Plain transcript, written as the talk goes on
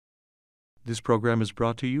This program is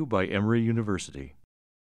brought to you by Emory University.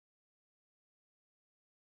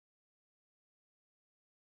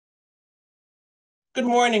 Good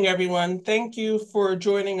morning, everyone. Thank you for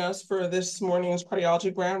joining us for this morning's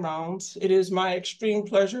Cardiology Grand Rounds. It is my extreme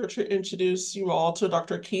pleasure to introduce you all to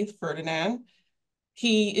Dr. Keith Ferdinand.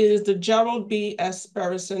 He is the Gerald B. S.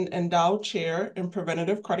 Barrison Endowed Chair in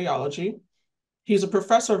Preventive Cardiology. He's a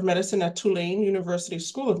professor of medicine at Tulane University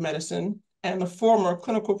School of Medicine and a former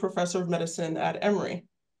clinical professor of medicine at Emory.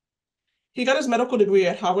 He got his medical degree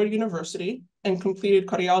at Howard University and completed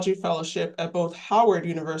cardiology fellowship at both Howard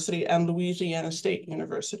University and Louisiana State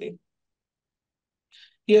University.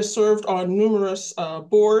 He has served on numerous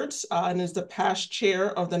boards and is the past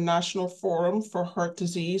chair of the National Forum for Heart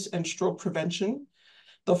Disease and Stroke Prevention,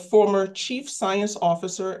 the former chief science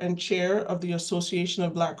officer and chair of the Association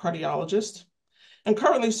of Black Cardiologists, and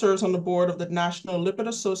currently serves on the board of the National Lipid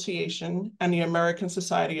Association and the American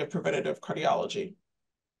Society of Preventive Cardiology.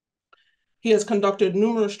 He has conducted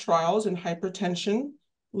numerous trials in hypertension,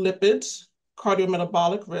 lipids,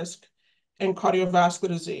 cardiometabolic risk, and cardiovascular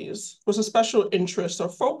disease, with a special interest or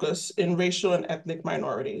focus in racial and ethnic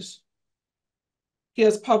minorities. He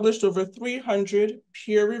has published over 300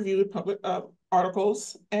 peer-reviewed public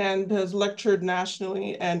articles and has lectured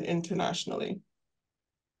nationally and internationally.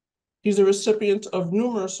 He's a recipient of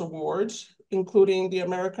numerous awards, including the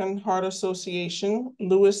American Heart Association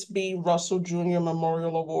Lewis B. Russell Jr.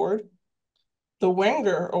 Memorial Award, the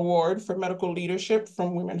Wenger Award for Medical Leadership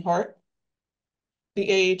from Women Heart, the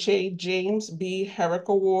AHA James B. Herrick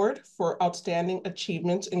Award for Outstanding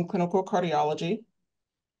Achievements in Clinical Cardiology,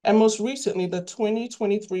 and most recently, the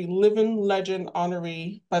 2023 Living Legend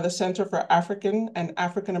honoree by the Center for African and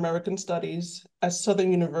African American Studies at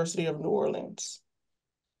Southern University of New Orleans.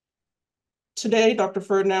 Today, Dr.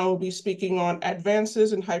 Ferdinand will be speaking on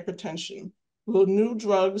advances in hypertension. Will new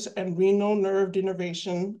drugs and renal nerve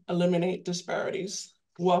denervation eliminate disparities?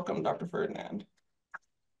 Welcome, Dr. Ferdinand.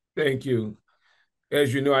 Thank you.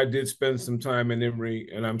 As you know, I did spend some time in Emory,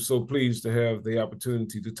 and I'm so pleased to have the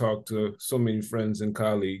opportunity to talk to so many friends and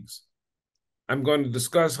colleagues. I'm going to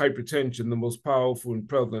discuss hypertension, the most powerful and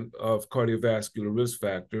prevalent of cardiovascular risk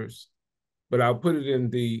factors, but I'll put it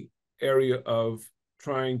in the area of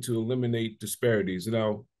trying to eliminate disparities, and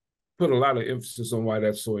I'll put a lot of emphasis on why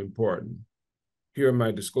that's so important. Here are my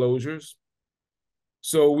disclosures.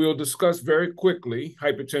 So we'll discuss very quickly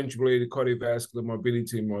hypertension-related cardiovascular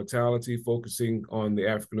morbidity and mortality, focusing on the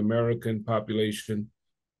African-American population.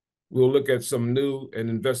 We'll look at some new and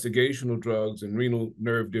investigational drugs and renal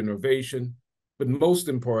nerve denervation. But most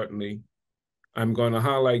importantly, I'm going to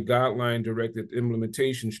highlight guideline-directed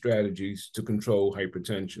implementation strategies to control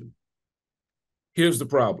hypertension. Here's the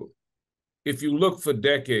problem. If you look for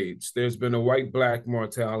decades, there's been a white-black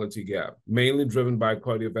mortality gap, mainly driven by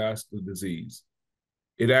cardiovascular disease.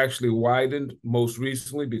 It actually widened most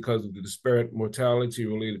recently because of the disparate mortality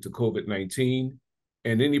related to COVID-19,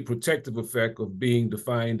 and any protective effect of being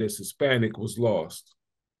defined as Hispanic was lost.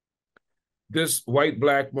 This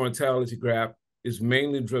white-black mortality gap is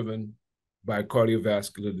mainly driven by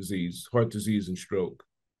cardiovascular disease, heart disease, and stroke.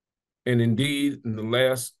 And indeed, in the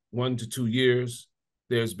last 1 to 2 years,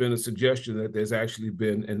 there's been a suggestion that there's actually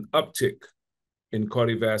been an uptick in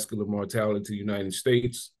cardiovascular mortality in the United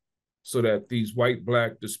States, so that these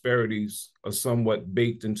white-black disparities are somewhat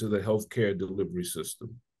baked into the healthcare delivery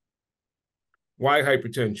system. Why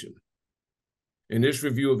hypertension? In this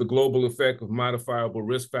review of the global effect of modifiable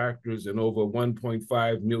risk factors in over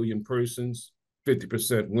 1.5 million persons,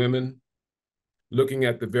 50% women, looking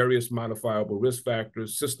at the various modifiable risk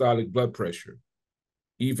factors, systolic blood pressure,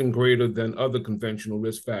 even greater than other conventional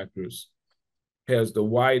risk factors, has the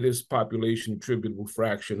widest population attributable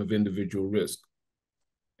fraction of individual risk.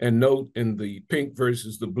 And note, in the pink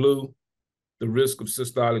versus the blue, the risk of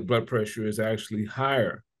systolic blood pressure is actually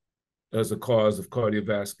higher as a cause of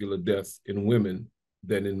cardiovascular death in women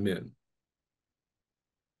than in men.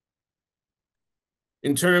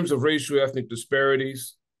 In terms of racial ethnic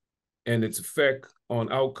disparities and its effect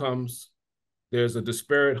on outcomes, there's a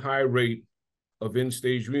disparate high rate of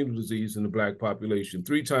end-stage renal disease in the Black population,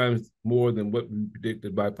 3 times more than what we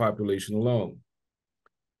predicted by population alone.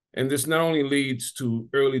 And this not only leads to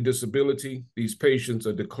early disability, these patients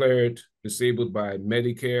are declared disabled by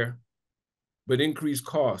Medicare, but increased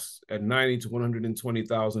costs at $90,000 to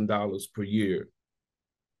 $120,000 per year.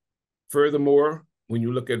 Furthermore, when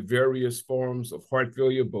you look at various forms of heart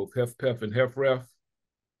failure, both HFpEF and HFrEF,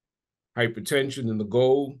 hypertension in the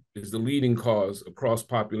gold is the leading cause across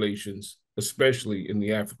populations, especially in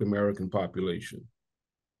the African-American population.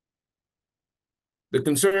 The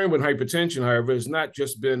concern with hypertension, however, has not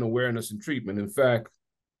just been awareness and treatment. In fact,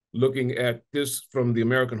 looking at this from the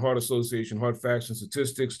American Heart Association Heart Facts and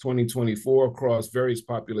Statistics 2024 across various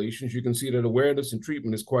populations, you can see that awareness and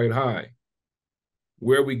treatment is quite high.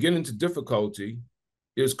 Where we get into difficulty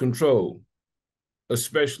is control,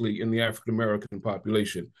 especially in the African American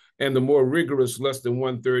population. And the more rigorous, less than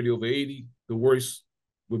 130 over 80, the worse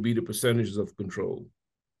would be the percentages of control.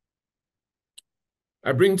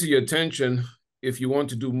 I bring to your attention, if you want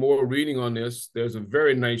to do more reading on this, there's a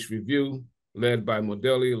very nice review led by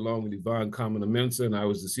Modelli along with Yvonne Kamana-Mensah, and I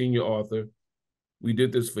was the senior author. We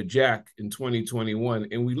did this for JACC in 2021,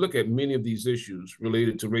 and we look at many of these issues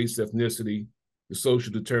related to race, ethnicity, the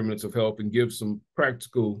social determinants of health, and give some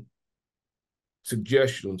practical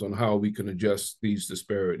suggestions on how we can adjust these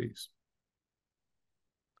disparities.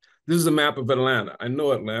 This is a map of Atlanta. I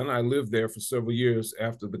know Atlanta. I lived there for several years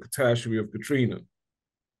after the catastrophe of Katrina.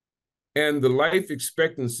 And the life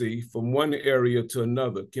expectancy from one area to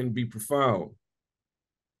another can be profound.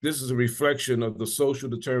 This is a reflection of the social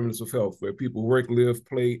determinants of health, where people work, live,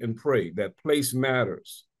 play, and pray. That place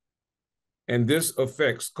matters. And this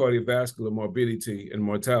affects cardiovascular morbidity and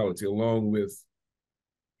mortality, along with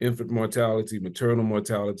infant mortality, maternal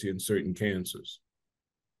mortality, and certain cancers.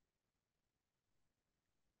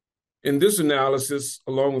 In this analysis,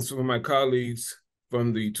 along with some of my colleagues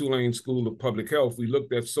from the Tulane School of Public Health, we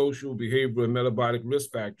looked at social, behavioral, and metabolic risk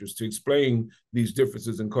factors to explain these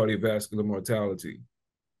differences in cardiovascular mortality.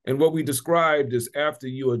 And what we described is after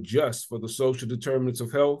you adjust for the social determinants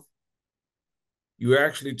of health, you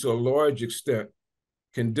actually, to a large extent,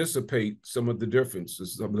 can dissipate some of the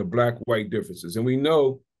differences, some of the black-white differences. And we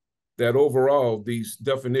know that overall, these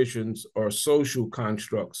definitions are social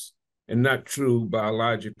constructs and not true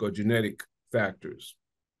biologic or genetic factors.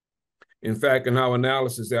 In fact, in our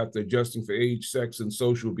analysis, after adjusting for age, sex, and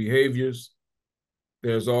social behaviors,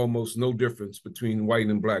 there's almost no difference between white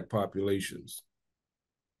and Black populations.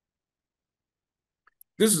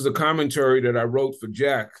 This is a commentary that I wrote for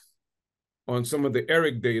JACC on some of the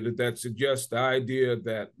ERIC data that suggests the idea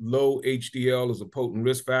that low HDL is a potent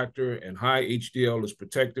risk factor and high HDL is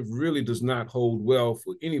protective really does not hold well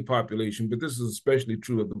for any population, but this is especially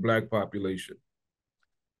true of the Black population.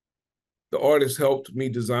 The artist helped me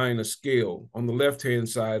design a scale on the left-hand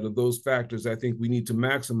side of those factors I think we need to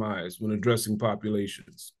maximize when addressing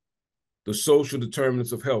populations. The social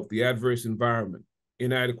determinants of health, the adverse environment,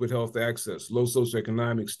 inadequate health access, low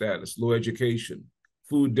socioeconomic status, low education,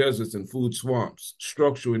 food deserts and food swamps,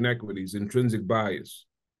 structural inequities, intrinsic bias,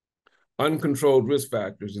 uncontrolled risk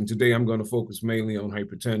factors, and today I'm going to focus mainly on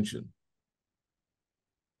hypertension.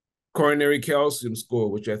 Coronary calcium score,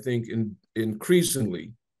 which I think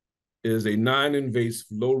increasingly is a non-invasive,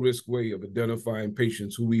 low-risk way of identifying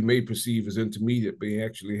patients who we may perceive as intermediate, but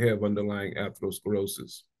actually have underlying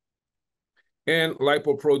atherosclerosis. And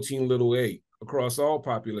lipoprotein(a) across all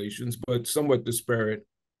populations, but somewhat disparate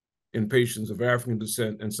in patients of African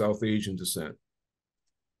descent and South Asian descent.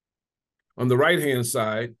 On the right-hand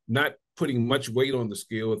side, not putting much weight on the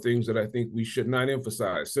scale, are things that I think we should not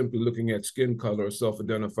emphasize, simply looking at skin color or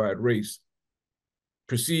self-identified race,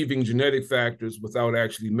 perceiving genetic factors without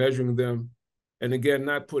actually measuring them, and again,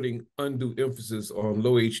 not putting undue emphasis on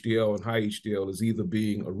low HDL and high HDL as either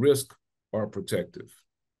being a risk or protective.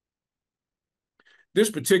 This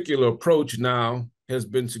particular approach now has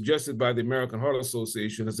been suggested by the American Heart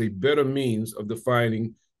Association as a better means of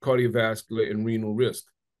defining cardiovascular and renal risk.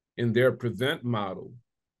 In their PREVENT model,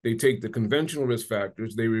 they take the conventional risk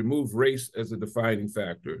factors, they remove race as a defining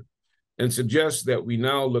factor, and suggest that we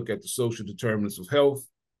now look at the social determinants of health,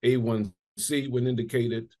 A1C when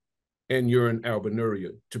indicated, and urine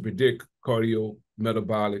albuminuria to predict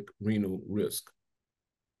cardiometabolic renal risk.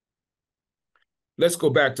 Let's go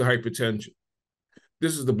back to hypertension.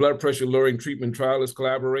 This is the blood pressure lowering treatment trialist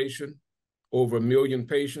collaboration, over 1 million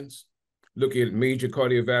patients. Looking at major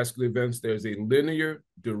cardiovascular events, there's a linear,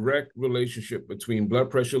 direct relationship between blood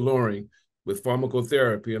pressure lowering with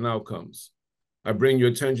pharmacotherapy and outcomes. I bring your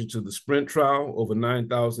attention to the SPRINT trial, over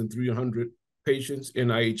 9,300 patients,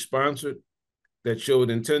 NIH-sponsored, that showed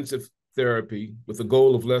intensive therapy with a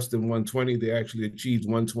goal of less than 120. They actually achieved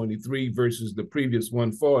 123 versus the previous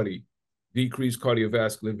 140, decreased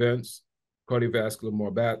cardiovascular events,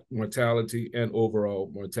 cardiovascular mortality, and overall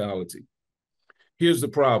mortality. Here's the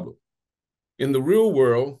problem. In the real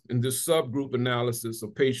world, in this subgroup analysis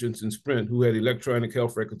of patients in SPRINT who had electronic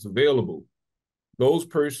health records available, those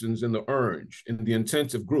persons in the orange, in the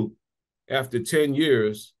intensive group, after 10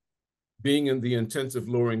 years, being in the intensive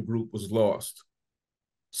lowering group was lost,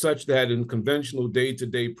 such that in conventional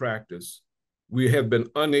day-to-day practice, we have been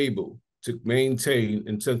unable to maintain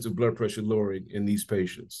intensive blood pressure lowering in these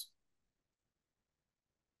patients.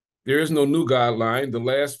 There is no new guideline. The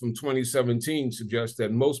last from 2017 suggests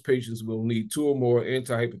that most patients will need 2 or more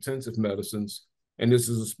antihypertensive medicines, and this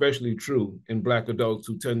is especially true in Black adults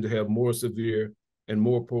who tend to have more severe and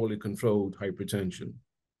more poorly controlled hypertension.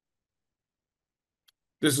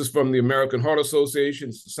 This is from the American Heart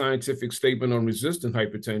Association's scientific statement on resistant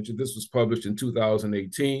hypertension. This was published in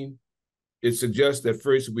 2018. It suggests that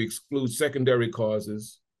first we exclude secondary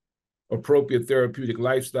causes, appropriate therapeutic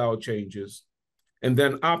lifestyle changes, and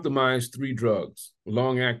then optimize 3 drugs: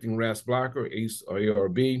 long-acting RAS blocker, ACE or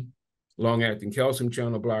ARB, long-acting calcium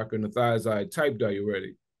channel blocker, and a thiazide type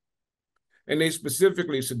diuretic. And they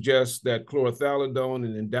specifically suggest that chlorothalidone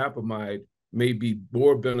and indapamide may be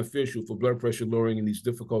more beneficial for blood pressure lowering in these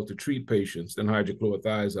difficult-to-treat patients than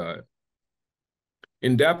hydrochlorothiazide.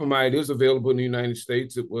 Indapamide is available in the United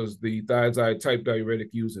States. It was the thiazide type diuretic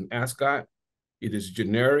used in ASCOT. It is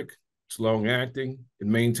generic. It's long-acting. It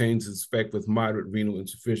maintains its effect with moderate renal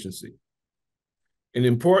insufficiency. An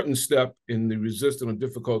important step in the resistant or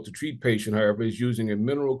difficult-to-treat patient, however, is using a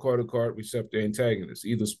mineralocorticoid receptor antagonist,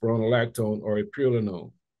 either spironolactone or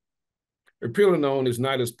eplerenone. Eplerenone is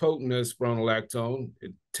not as potent as spironolactone.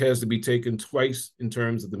 It has to be taken twice in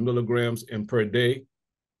terms of the milligrams and per day,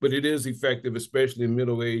 but it is effective, especially in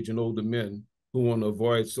middle-aged and older men who want to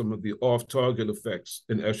avoid some of the off-target effects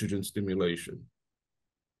in estrogen stimulation.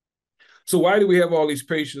 So why do we have all these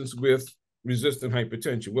patients with resistant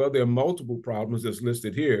hypertension? Well, there are multiple problems that's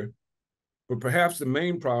listed here, but perhaps the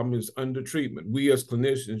main problem is undertreatment. We as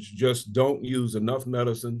clinicians just don't use enough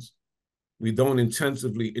medicines. We don't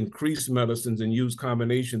intensively increase medicines and use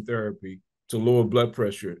combination therapy to lower blood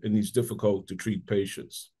pressure in these difficult-to-treat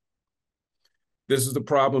patients. This is the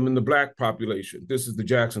problem in the Black population. This is the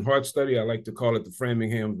Jackson Heart Study. I like to call it the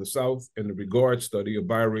Framingham of the South, and the Regard Study, a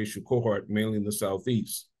biracial cohort mainly in the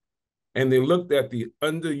Southeast. And they looked at the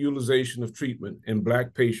underutilization of treatment in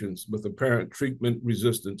Black patients with apparent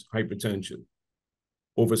treatment-resistant hypertension.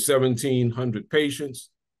 Over 1,700 patients,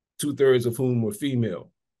 2/3 of whom were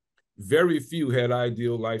female. Very few had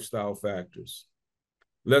ideal lifestyle factors.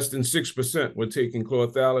 Less than 6% were taking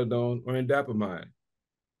chlorothalidone or indapamide,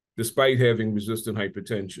 despite having resistant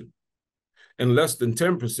hypertension. And less than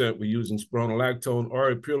 10% were using spironolactone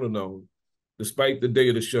or eplerenone, despite the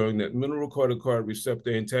data showing that mineralocorticoid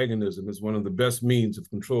receptor antagonism is one of the best means of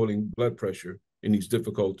controlling blood pressure in these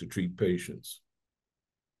difficult-to-treat patients.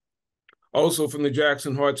 Also from the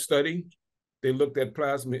Jackson Heart Study, they looked at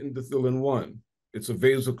plasma endothelin-1. It's a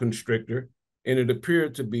vasoconstrictor, and it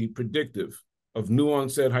appeared to be predictive of new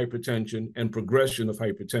onset hypertension and progression of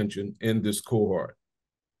hypertension in this cohort.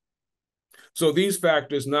 So these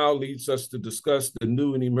factors now leads us to discuss the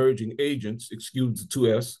new and emerging agents, excuse the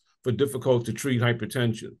 2S, for difficult-to-treat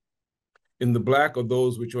hypertension. In the Black are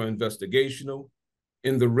those which are investigational.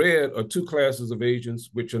 In the red are 2 classes of agents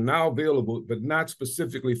which are now available, but not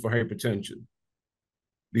specifically for hypertension.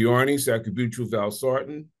 The ARNI, sacubitril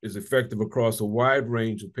valsartan, is effective across a wide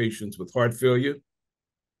range of patients with heart failure.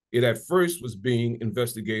 It at first was being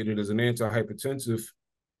investigated as an antihypertensive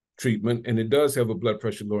treatment, and it does have a blood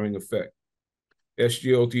pressure lowering effect.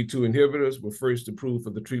 SGLT2 inhibitors were first approved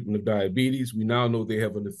for the treatment of diabetes. We now know they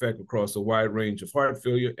have an effect across a wide range of heart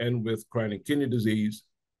failure and with chronic kidney disease.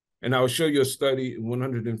 And I'll show you a study in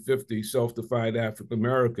 150 self-defined African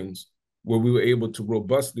Americans where we were able to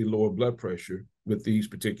robustly lower blood pressure with these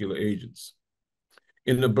particular agents.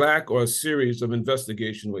 In the Black are a series of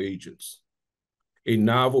investigational agents. A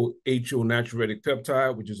novel HO natriuretic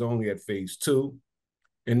peptide, which is only at phase 2,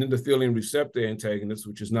 an endothelin receptor antagonist,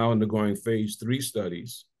 which is now undergoing phase 3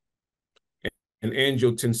 studies, an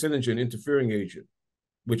angiotensinogen interfering agent,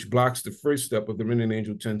 which blocks the first step of the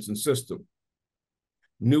renin-angiotensin system.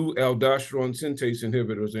 New aldosterone synthase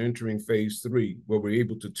inhibitors are entering phase 3, where we're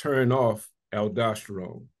able to turn off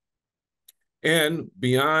aldosterone. And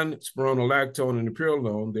beyond spironolactone and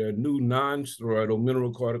eplerenone, there are new non-steroidal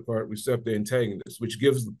mineralocorticoid receptor antagonists, which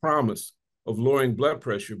gives the promise of lowering blood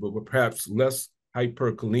pressure, but with perhaps less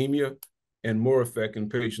hyperkalemia and more effect in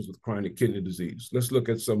patients with chronic kidney disease. Let's look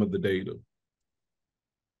at some of the data.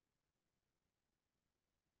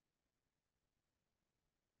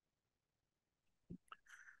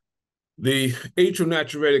 The HO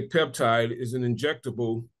natriuretic peptide is an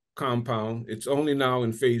injectable compound. It's only now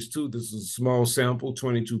in phase 2. This is a small sample,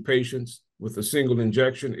 22 patients. With a single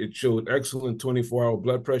injection, it showed excellent 24-hour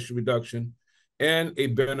blood pressure reduction and a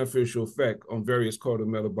beneficial effect on various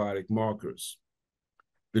cardiometabolic markers.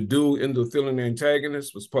 The dual endothelin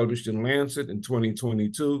antagonist was published in Lancet in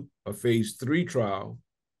 2022, a phase 3 trial,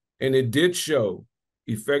 and it did show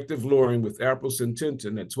effective lowering with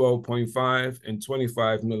aprocitentan at 12.5 and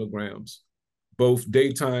 25 milligrams, both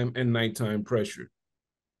daytime and nighttime pressure.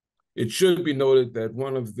 It should be noted that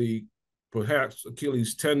one of the perhaps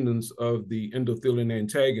Achilles tendons of the endothelin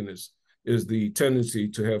antagonist is the tendency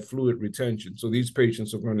to have fluid retention. So these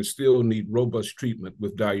patients are going to still need robust treatment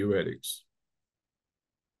with diuretics.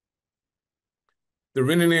 The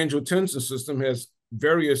renin-angiotensin system has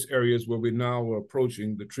various areas where we now are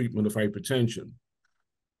approaching the treatment of hypertension.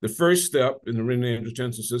 The first step in the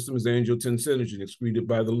renin-angiotensin system is angiotensinogen excreted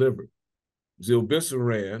by the liver.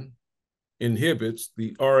 Zilebesiran inhibits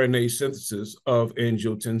the RNA synthesis of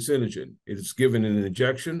angiotensinogen. It is given in an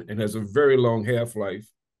injection and has a very long half-life.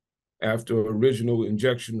 After original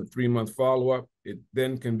injection with 3-month follow-up, it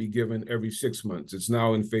then can be given every 6 months. It's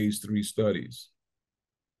now in phase 3 studies.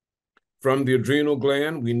 From the adrenal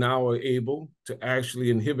gland, we now are able to actually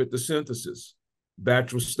inhibit the synthesis.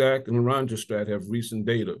 Batrostat and lorundrostat have recent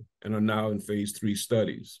data and are now in phase 3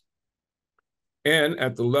 studies. And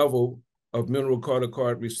at the level of mineral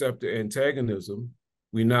corticoid receptor antagonism,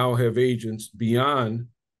 we now have agents beyond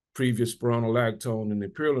previous spironolactone and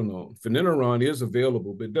eplerenone. Fenineron is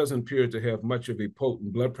available, but it doesn't appear to have much of a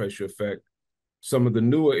potent blood pressure effect. Some of the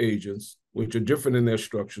newer agents, which are different in their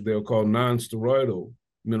structure, they're called non-steroidal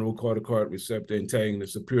mineral corticoid receptor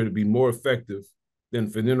antagonists, appear to be more effective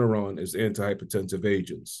than fenineron as antihypertensive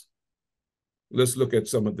agents. Let's look at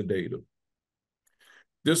some of the data.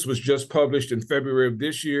 This was just published in February of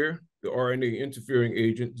this year, the RNA interfering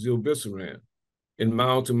agent zilebesiran in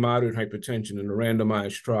mild to moderate hypertension in a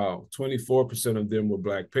randomized trial. 24% of them were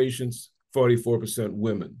Black patients, 44%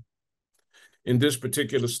 women. In this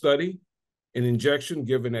particular study, an injection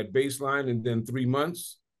given at baseline and then 3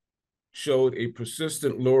 months showed a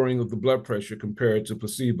persistent lowering of the blood pressure compared to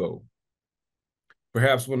placebo.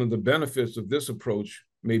 Perhaps one of the benefits of this approach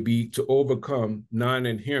may be to overcome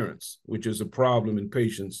non-adherence, which is a problem in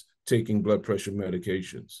patients taking blood pressure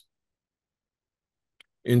medications.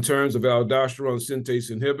 In terms of aldosterone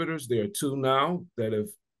synthase inhibitors, there are 2 now that have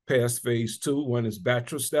passed phase 2. One is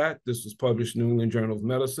batrostat. This was published in New England Journal of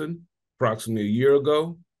Medicine approximately a year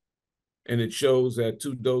ago, and it shows at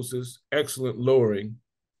 2 doses excellent lowering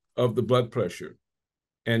of the blood pressure,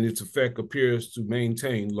 and its effect appears to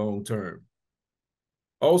maintain long-term.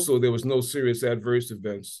 Also, there was no serious adverse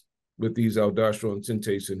events with these aldosterone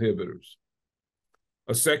synthase inhibitors.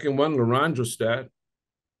 A second one, lorundrostat,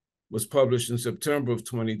 was published in September of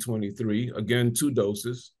 2023, again 2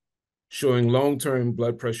 doses, showing long-term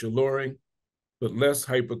blood pressure lowering, but less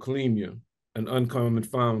hyperkalemia, an uncommon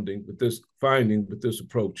finding with this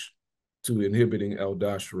approach to inhibiting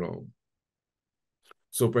aldosterone.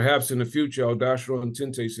 So perhaps in the future, aldosterone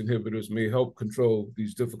synthase inhibitors may help control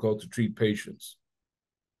these difficult-to-treat patients.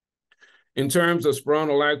 In terms of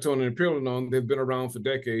spironolactone and eplerenone, they've been around for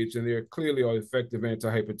decades, and they are clearly effective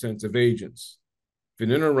antihypertensive agents.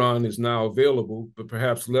 Fenineron is now available, but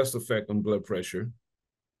perhaps less effect on blood pressure.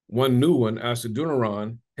 One new one,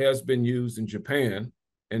 aciduneron, has been used in Japan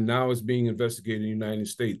and now is being investigated in the United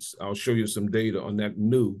States. I'll show you some data on that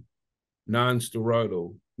new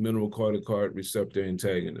non-steroidal mineral corticoid receptor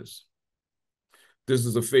antagonist. This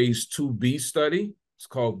is a phase 2B study. It's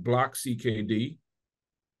called Block CKD.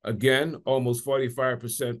 Again, almost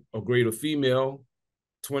 45% or greater female,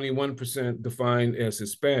 21% defined as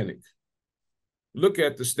Hispanic. Look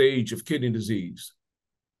at the stage of kidney disease.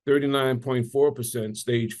 39.4%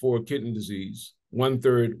 stage 4 kidney disease,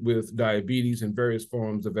 1/3 with diabetes and various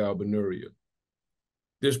forms of albinuria.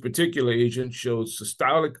 This particular agent shows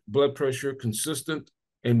systolic blood pressure consistent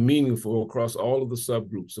and meaningful across all of the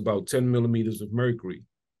subgroups, about 10 millimeters of mercury.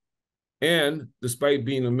 And despite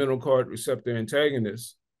being a mineral corticoid receptor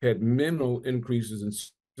antagonist, had minimal increases in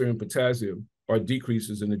serum potassium or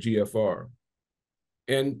decreases in the GFR.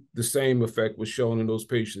 And the same effect was shown in those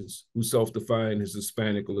patients who self-define as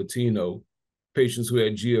Hispanic or Latino, patients who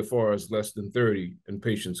had GFRs less than 30, and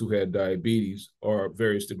patients who had diabetes or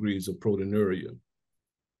various degrees of proteinuria.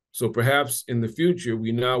 So perhaps in the future,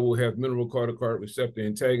 we now will have mineral corticoid receptor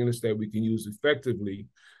antagonists that we can use effectively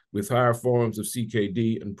with higher forms of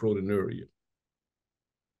CKD and proteinuria.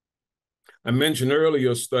 I mentioned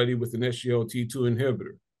earlier a study with an SGLT2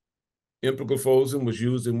 inhibitor. Empagliflozin was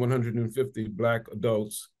used in 150 Black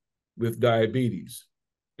adults with diabetes.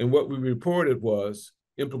 And what we reported was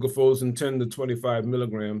empagliflozin 10 to 25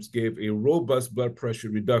 milligrams gave a robust blood pressure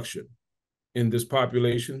reduction. In this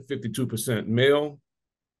population, 52% male,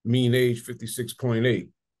 mean age 56.8.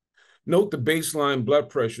 Note the baseline blood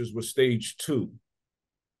pressures were stage 2.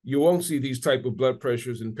 You won't see these type of blood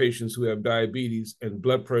pressures in patients who have diabetes and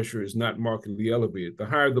blood pressure is not markedly elevated. The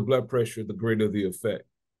higher the blood pressure, the greater the effect.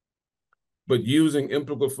 But using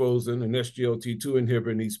empagliflozin, an SGLT2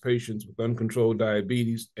 inhibitor in these patients with uncontrolled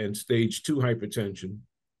diabetes and stage 2 hypertension,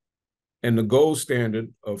 And the gold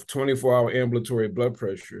standard of 24-hour ambulatory blood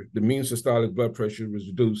pressure, the mean systolic blood pressure was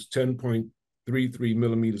reduced 10.33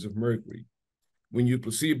 millimeters of mercury. When you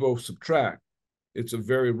placebo subtract, it's a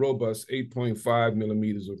very robust 8.5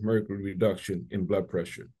 millimeters of mercury reduction in blood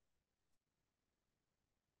pressure.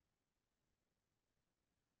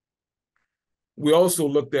 We also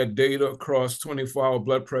looked at data across 24-hour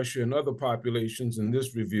blood pressure in other populations in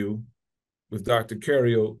this review with Dr.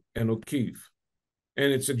 Carriot and O'Keefe.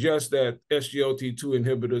 And it suggests that SGLT2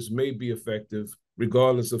 inhibitors may be effective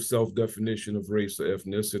regardless of self-definition of race or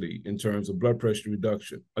ethnicity in terms of blood pressure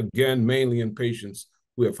reduction, again, mainly in patients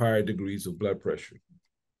who have higher degrees of blood pressure.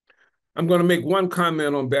 I'm going to make one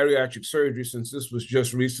comment on bariatric surgery since this was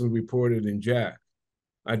just recently reported in JACC.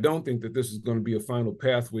 I don't think that this is going to be a final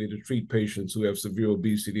pathway to treat patients who have severe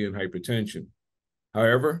obesity and hypertension.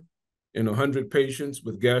 However, in 100 patients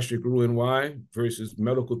with gastric Roux-en-Y versus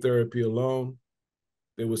medical therapy alone,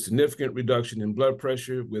 there was significant reduction in blood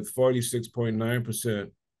pressure with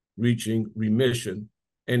 46.9% reaching remission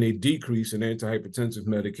and a decrease in antihypertensive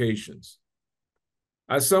medications.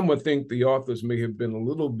 I somewhat think the authors may have been a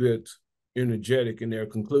little bit energetic in their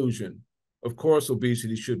conclusion. Of course,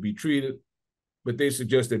 obesity should be treated, but they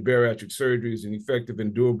suggest that bariatric surgery is an effective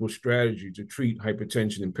and durable strategy to treat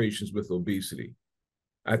hypertension in patients with obesity.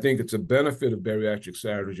 I think it's a benefit of bariatric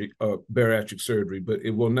surgery, but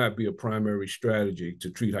it will not be a primary strategy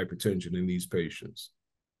to treat hypertension in these patients.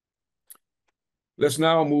 Let's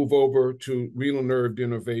now move over to renal nerve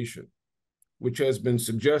denervation, which has been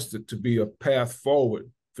suggested to be a path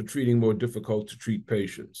forward for treating more difficult to treat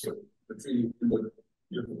patients.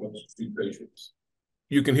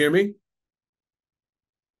 You can hear me?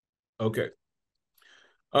 Okay.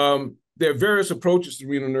 There are various approaches to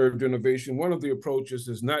renal nerve denervation. One of the approaches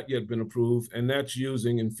has not yet been approved, and that's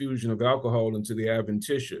using infusion of alcohol into the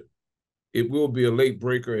adventitia. It will be a late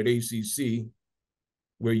breaker at ACC,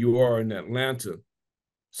 where you are in Atlanta.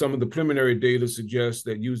 Some of the preliminary data suggests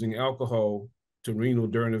that using alcohol to renal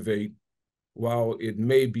denervate, while it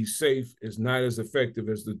may be safe, is not as effective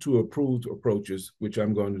as the two approved approaches, which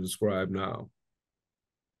I'm going to describe now.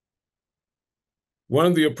 One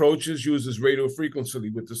of the approaches uses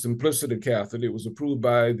radiofrequency with the Simplicity catheter. It was approved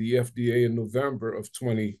by the FDA in November of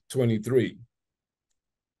 2023.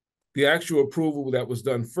 The actual approval that was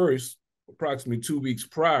done first, approximately 2 weeks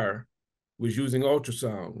prior, was using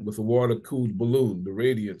ultrasound with a water-cooled balloon, the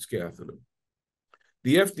Radiance catheter.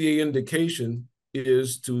 The FDA indication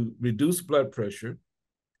is to reduce blood pressure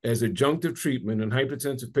as adjunctive treatment in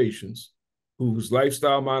hypertensive patients whose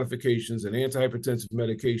lifestyle modifications and antihypertensive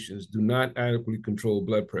medications do not adequately control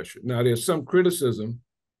blood pressure. Now, there's some criticism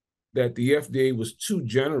that the FDA was too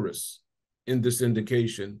generous in this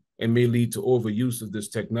indication and may lead to overuse of this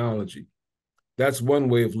technology. That's one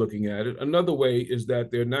way of looking at it. Another way is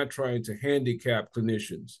that they're not trying to handicap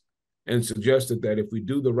clinicians and suggested that if we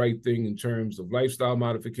do the right thing in terms of lifestyle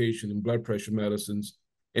modification and blood pressure medicines,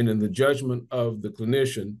 and in the judgment of the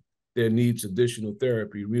clinician, there needs additional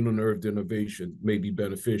therapy, renal nerve denervation may be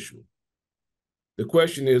beneficial. The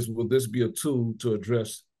question is, will this be a tool to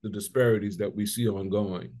address the disparities that we see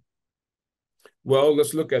ongoing? Well,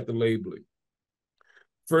 let's look at the labeling.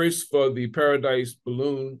 First, for the Paradise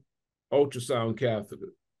Balloon ultrasound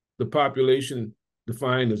catheter, the population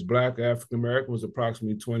defined as Black African American was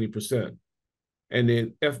approximately 20%. And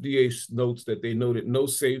then FDA notes that they noted no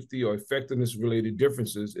safety or effectiveness-related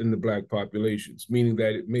differences in the Black populations, meaning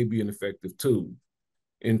that it may be an effective tool.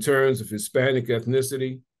 In terms of Hispanic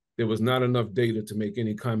ethnicity, there was not enough data to make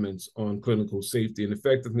any comments on clinical safety and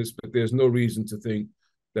effectiveness, but there's no reason to think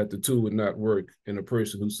that the tool would not work in a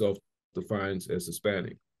person who self-defines as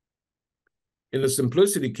Hispanic. In the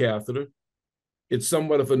Simplicity catheter, it's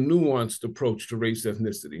somewhat of a nuanced approach to race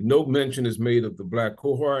ethnicity. No mention is made of the Black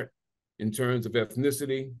cohort. In terms of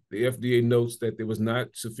ethnicity, the FDA notes that there was not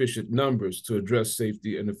sufficient numbers to address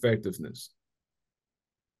safety and effectiveness.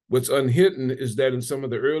 What's unhidden is that in some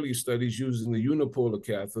of the early studies using the unipolar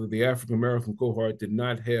catheter, the African American cohort did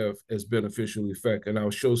not have as beneficial effect, and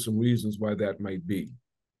I'll show some reasons why that might be.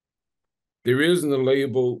 There is in the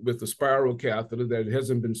label with the spiral catheter that it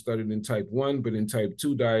hasn't been studied in type 1, but in type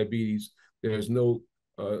 2 diabetes, there's no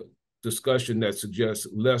discussion that suggests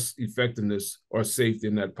less effectiveness or safety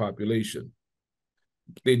in that population.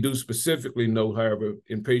 They do specifically note, however,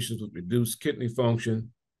 in patients with reduced kidney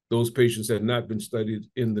function, those patients have not been studied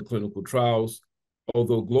in the clinical trials,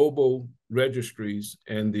 although global registries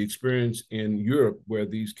and the experience in Europe where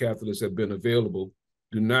these catheters have been available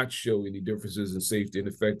do not show any differences in safety and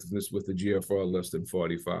effectiveness with the GFR less than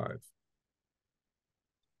 45.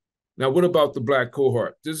 Now, what about the Black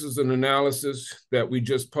cohort? This is an analysis that we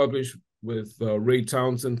just published with Ray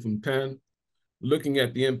Townsend from Penn, looking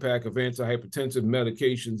at the impact of antihypertensive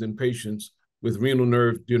medications in patients with renal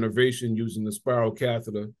nerve denervation using the spiral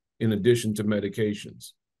catheter in addition to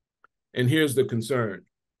medications. And here's the concern.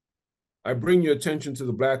 I bring your attention to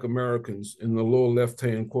the Black Americans in the lower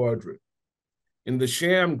left-hand quadrant. In the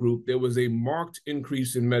sham group, there was a marked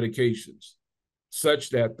increase in medications, such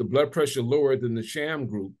that the blood pressure lower than the sham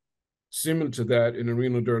group, similar to that in the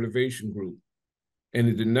renal denervation group, and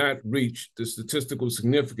it did not reach the statistical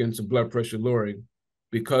significance of blood pressure lowering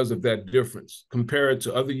because of that difference, compared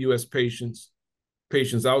to other US patients,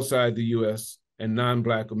 patients outside the US, and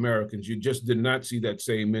non-Black Americans. You just did not see that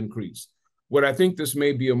same increase. What I think this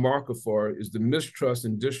may be a marker for is the mistrust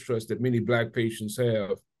and distrust that many Black patients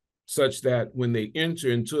have, such that when they enter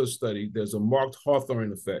into a study, there's a marked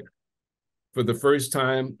Hawthorne effect. For the first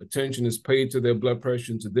time, attention is paid to their blood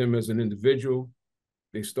pressure and to them as an individual.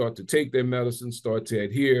 They start to take their medicine, start to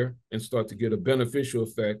adhere, and start to get a beneficial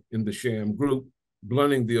effect in the sham group,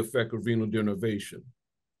 blunting the effect of renal denervation.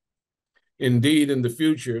 Indeed, in the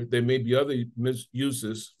future, there may be other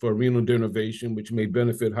uses for renal denervation, which may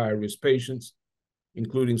benefit high-risk patients,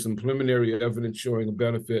 including some preliminary evidence showing a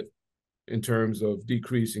benefit in terms of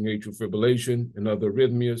decreasing atrial fibrillation and other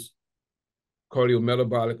arrhythmias,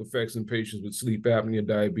 cardiometabolic effects in patients with sleep apnea,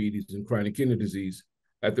 diabetes, and chronic kidney disease.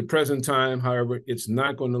 At the present time, however, it's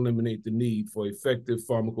not going to eliminate the need for effective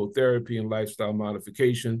pharmacotherapy and lifestyle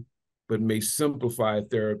modification, but may simplify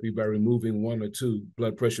therapy by removing 1 or 2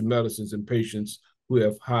 blood pressure medicines in patients who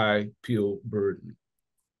have high pill burden.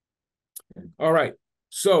 All right,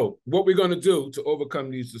 so what we're going to do to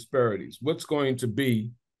overcome these disparities, what's going to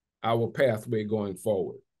be our pathway going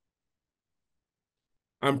forward?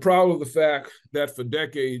 I'm proud of the fact that for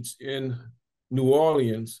decades in New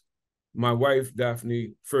Orleans, my wife,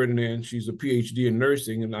 Daphne Ferdinand, she's a PhD in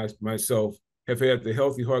nursing, and I myself have had the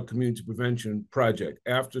Healthy Heart Community Prevention Project.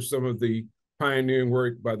 After some of the pioneering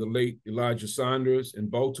work by the late Elijah Saunders in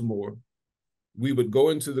Baltimore, we would go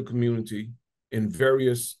into the community in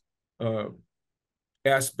various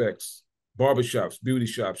aspects, barbershops, beauty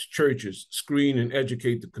shops, churches, screen and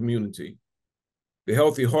educate the community. The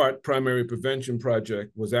Healthy Heart Primary Prevention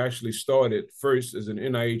Project was actually started first as an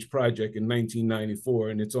NIH project in 1994,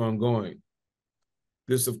 and it's ongoing.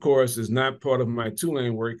 This, of course, is not part of my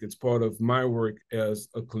Tulane work. It's part of my work as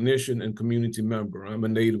a clinician and community member. I'm a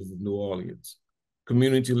native of New Orleans.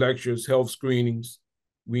 Community lectures, health screenings.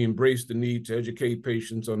 We embrace the need to educate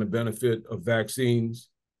patients on the benefit of vaccines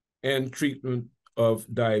and treatment of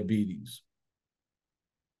diabetes.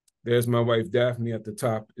 There's my wife, Daphne, at the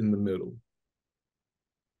top in the middle.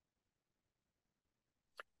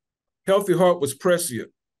 Healthy Heart was prescient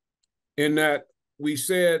in that we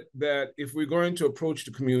said that if we're going to approach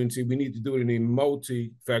the community, we need to do it in a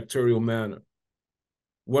multifactorial manner.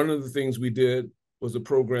 One of the things we did was a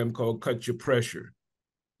program called Cut Your Pressure,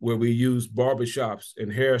 where we used barbershops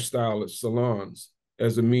and hairstylists, salons,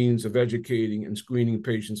 as a means of educating and screening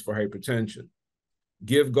patients for hypertension.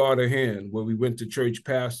 Give God a Hand, where we went to church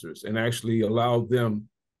pastors and actually allowed them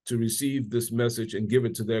to receive this message and give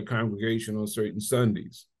it to their congregation on certain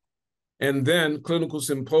Sundays. And then Clinical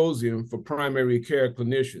Symposium for primary care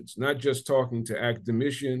clinicians, not just talking to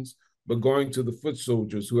academicians, but going to the foot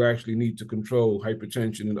soldiers who actually need to control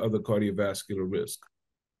hypertension and other cardiovascular risk.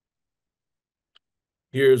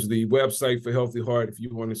 Here's the website for Healthy Heart if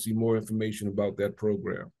you want to see more information about that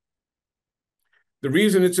program. The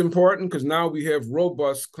reason it's important, because now we have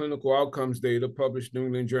robust clinical outcomes data published in New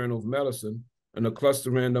England Journal of Medicine in a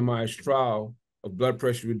cluster randomized trial of blood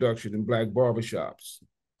pressure reduction in Black barbershops.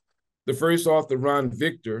 The first author, Ron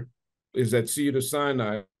Victor, is at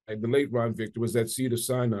Cedars-Sinai. The late Ron Victor was at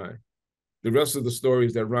Cedars-Sinai. The rest of the story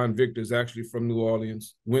is that Ron Victor is actually from New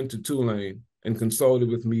Orleans, went to Tulane, and consulted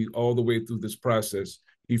with me all the way through this process.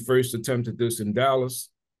 He first attempted this in Dallas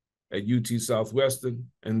at UT Southwestern,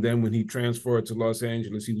 and then when he transferred to Los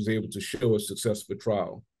Angeles, he was able to show a successful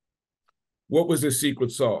trial. What was his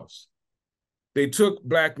secret sauce? They took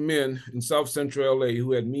Black men in South Central LA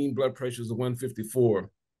who had mean blood pressures of 154.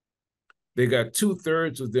 They got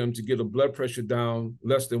 2/3 of them to get a blood pressure down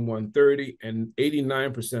less than 130 and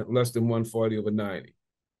 89% less than 140/90.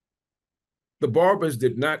 The barbers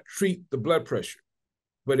did not treat the blood pressure,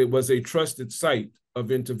 but it was a trusted site of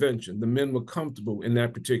intervention. The men were comfortable in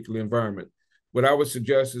that particular environment. What I would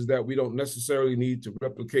suggest is that we don't necessarily need to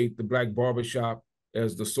replicate the Black barbershop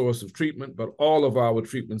as the source of treatment, but all of our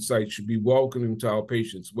treatment sites should be welcoming to our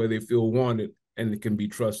patients where they feel wanted and it can be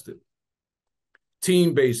trusted.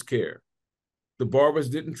 Team-based care. The barbers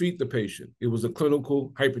didn't treat the patient. It was a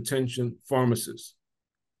clinical hypertension pharmacist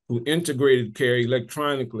who integrated care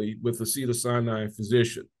electronically with a Cedars-Sinai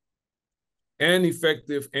physician. and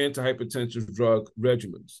effective antihypertensive drug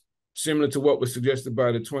regimens. Similar to what was suggested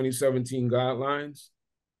by the 2017 guidelines,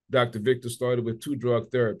 Dr. Victor started with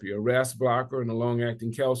 2-drug therapy, a RAS blocker and a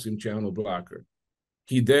long-acting calcium channel blocker.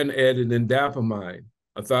 He then added indapamide,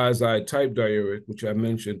 a thiazide type diuretic, which I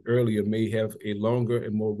mentioned earlier may have a longer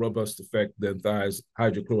and more robust effect than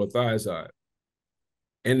hydrochlorothiazide.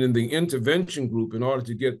 And in the intervention group, in order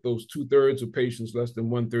to get those 2/3 of patients less than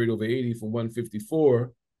 1/3/80 from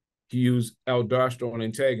 154, he used aldosterone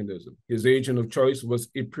antagonism. His agent of choice was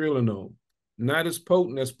ipralenol, not as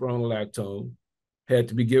potent as spironolactone, had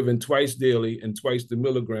to be given twice daily and twice the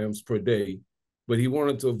milligrams per day, but he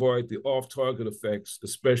wanted to avoid the off-target effects,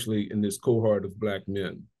 especially in this cohort of Black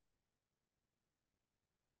men.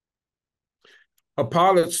 A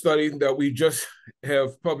pilot study that we just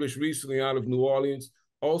have published recently out of New Orleans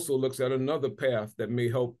also looks at another path that may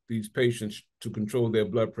help these patients to control their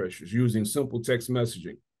blood pressures using simple text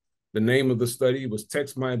messaging. The name of the study was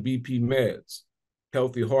Text My BP Meds,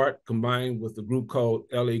 Healthy Heart, combined with a group called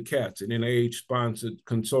LA CATS, an NIH-sponsored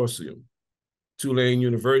consortium. Tulane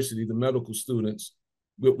University, the medical students,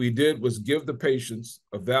 what we did was give the patients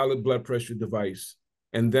a valid blood pressure device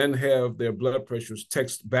and then have their blood pressures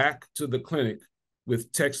text back to the clinic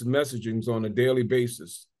with text messagings on a daily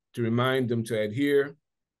basis to remind them to adhere,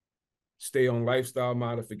 stay on lifestyle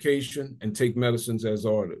modification, and take medicines as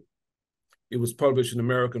ordered. It was published in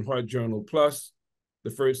American Heart Journal Plus.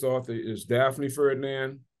 The first author is Daphne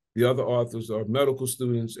Ferdinand. The other authors are medical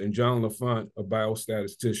students and John LaFont, a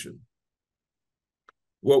biostatistician.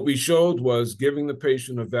 What we showed was giving the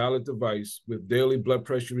patient a valid device with daily blood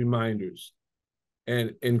pressure reminders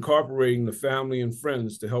and incorporating the family and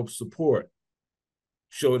friends to help support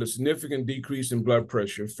showed a significant decrease in blood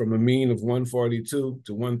pressure from a mean of 142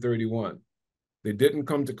 to 131. They didn't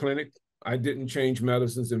come to clinic. I didn't change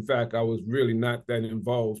medicines. In fact, I was really not that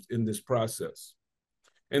involved in this process.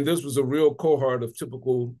 And this was a real cohort of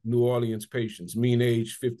typical New Orleans patients, mean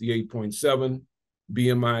age 58.7,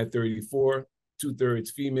 BMI 34,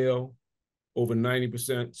 2/3 female, over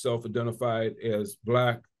 90% self-identified as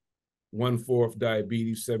Black, 1/4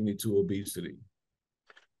 diabetes, 72 obesity.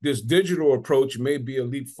 This digital approach may be a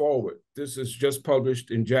leap forward. This is just published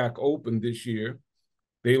in JACC Open this year.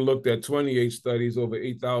 They looked at 28 studies over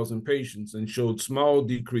 8,000 patients and showed small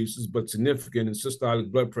decreases but significant in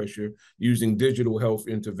systolic blood pressure using digital health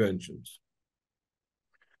interventions.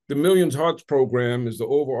 The Millions Hearts program is the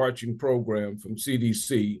overarching program from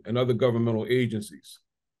CDC and other governmental agencies.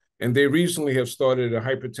 And they recently have started a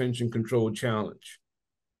hypertension control challenge,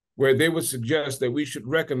 where they would suggest that we should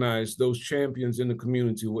recognize those champions in the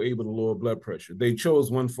community who were able to lower blood pressure. They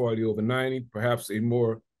chose 140 over 90, perhaps a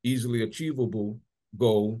more easily achievable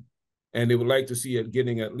goal, and they would like to see it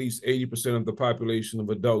getting at least 80% of the population of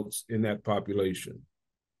adults in that population.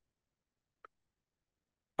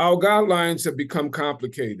 Our guidelines have become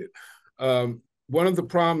complicated. One of the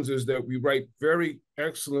problems is that we write very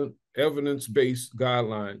excellent evidence-based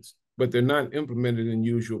guidelines, but they're not implemented in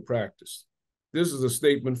usual practice. This is a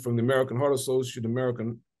statement from the American Heart Association,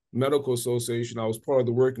 American Medical Association. I was part of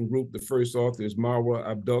the working group. The first author is Marwa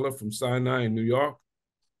Abdullah from Sinai in New York.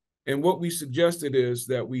 And what we suggested is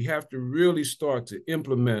that we have to really start to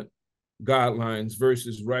implement guidelines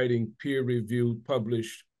versus writing peer-reviewed,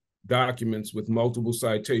 published documents with multiple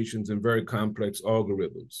citations and very complex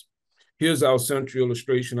algorithms. Here's our central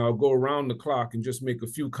illustration. I'll go around the clock and just make a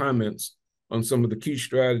few comments on some of the key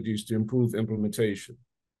strategies to improve implementation.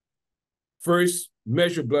 First,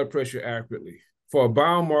 measure blood pressure accurately. For a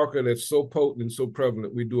biomarker that's so potent and so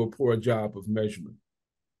prevalent, we do a poor job of measurement.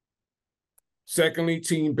 Secondly,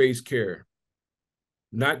 team-based care.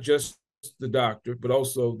 Not just the doctor, but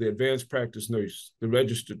also the advanced practice nurse, the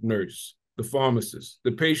registered nurse, the pharmacist,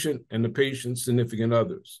 the patient, and the patient's significant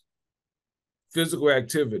others. Physical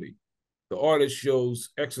activity. The artist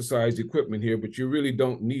shows exercise equipment here, but you really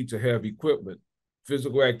don't need to have equipment.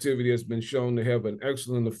 Physical activity has been shown to have an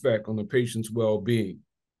excellent effect on the patient's well-being.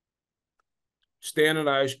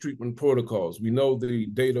 Standardized treatment protocols. We know the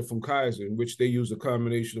data from Kaiser, in which they use a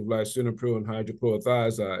combination of lisinopril and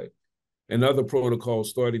hydrochlorothiazide, and other protocols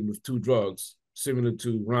starting with 2 drugs, similar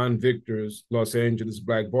to Ron Victor's Los Angeles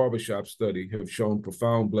Black Barbershop study, have shown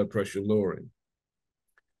profound blood pressure lowering.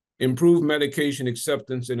 Improved medication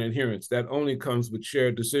acceptance and adherence. That only comes with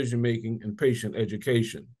shared decision-making and patient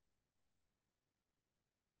education.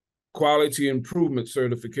 Quality improvement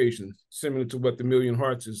certification, similar to what the Million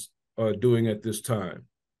Hearts is doing at this time.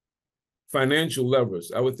 Financial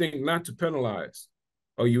levers. I would think not to penalize,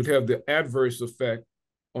 or you'd have the adverse effect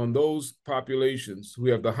on those populations who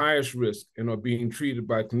have the highest risk and are being treated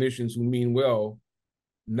by clinicians who mean well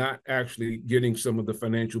not actually getting some of the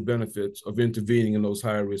financial benefits of intervening in those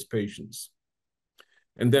high-risk patients.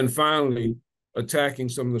 And then finally, attacking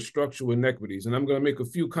some of the structural inequities. And I'm going to make a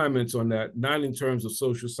few comments on that, not in terms of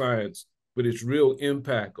social science, but its real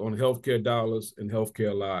impact on healthcare dollars and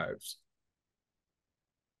healthcare lives.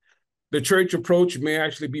 The church approach may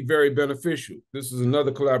actually be very beneficial. This is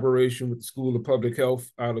another collaboration with the School of Public Health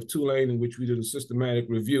out of Tulane, in which we did a systematic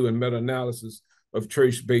review and meta-analysis of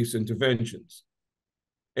church-based interventions.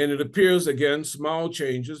 And it appears, again, small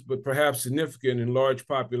changes, but perhaps significant in large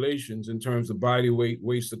populations in terms of body weight,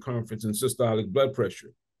 waist circumference, and systolic blood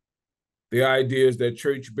pressure. The idea is that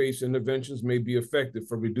church-based interventions may be effective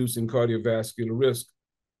for reducing cardiovascular risk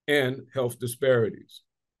and health disparities.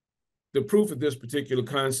 The proof of this particular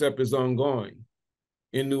concept is ongoing.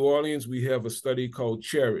 In New Orleans, we have a study called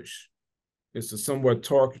CHERISH. It's a somewhat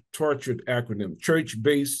tortured acronym,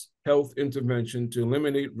 Church-Based Health Intervention to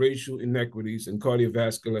Eliminate Racial Inequities in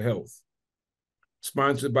Cardiovascular Health.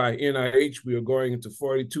 Sponsored by NIH, we are going into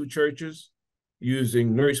 42 churches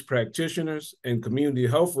using nurse practitioners and community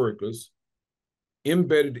health workers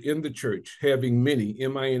embedded in the church, having mini,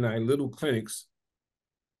 MINI, little clinics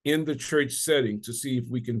in the church setting to see if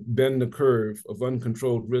we can bend the curve of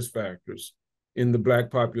uncontrolled risk factors in the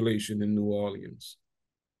Black population in New Orleans.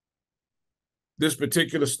 This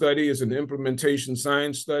particular study is an implementation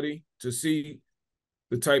science study to see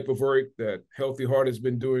the type of work that Healthy Heart has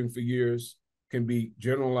been doing for years can be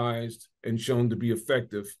generalized and shown to be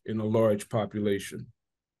effective in a large population.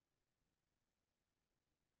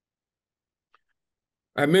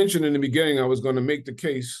 I mentioned in the beginning I was going to make the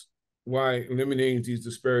case why eliminating these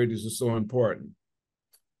disparities is so important.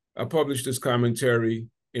 I published this commentary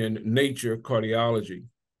in Nature Cardiology,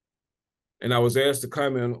 and I was asked to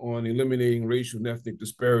comment on eliminating racial and ethnic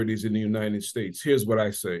disparities in the United States. Here's what I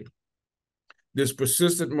say. This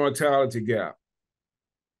persistent mortality gap,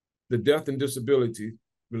 the death and disability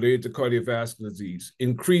related to cardiovascular disease,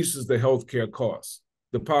 increases the healthcare costs.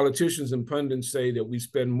 The politicians and pundits say that we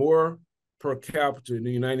spend more per capita in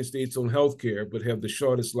the United States on healthcare, but have the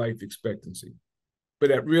shortest life expectancy. But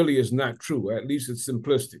that really is not true, at least it's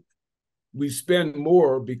simplistic. We spend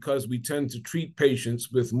more because we tend to treat patients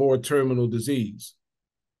with more terminal disease.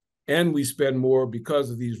 And we spend more because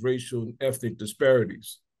of these racial and ethnic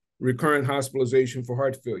disparities. Recurrent hospitalization for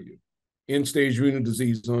heart failure, end-stage renal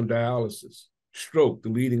disease on dialysis, stroke, the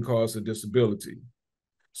leading cause of disability.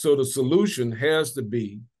 So the solution has to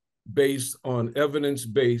be based on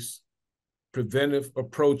evidence-based preventive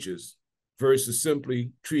approaches versus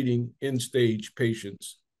simply treating end-stage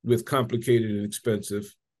patients with complicated and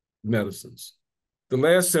expensive medicines. The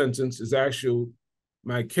last sentence is actually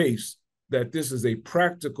my case that this is a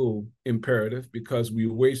practical imperative because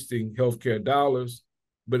we're wasting healthcare dollars,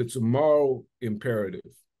 but it's a moral imperative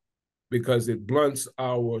because it blunts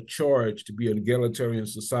our charge to be an egalitarian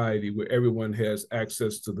society where everyone has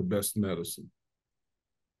access to the best medicine.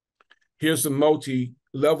 Here's some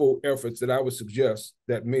multi-level efforts that I would suggest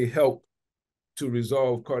that may help to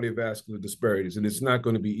resolve cardiovascular disparities, and it's not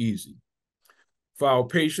going to be easy. For our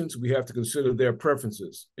patients, we have to consider their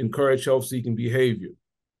preferences, encourage health-seeking behavior,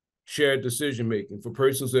 shared decision-making. For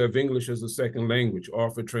persons who have English as a second language,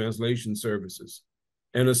 offer translation services,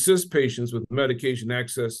 and assist patients with medication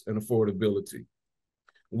access and affordability.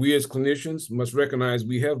 We as clinicians must recognize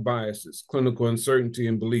we have biases, clinical uncertainty,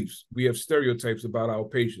 and beliefs. We have stereotypes about our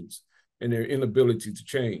patients and their inability to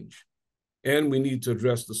change. And we need to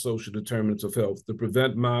address the social determinants of health. The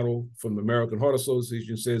PREVENT model from the American Heart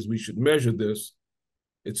Association says we should measure this.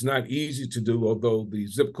 It's not easy to do, although the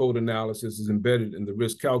zip code analysis is embedded in the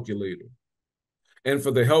risk calculator. And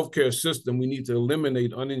for the healthcare system, we need to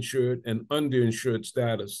eliminate uninsured and underinsured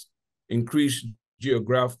status, increase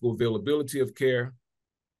geographical availability of care,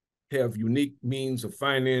 have unique means of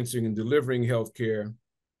financing and delivering healthcare,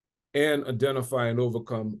 and identify and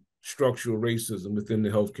overcome structural racism within the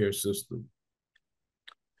healthcare system.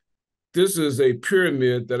 This is a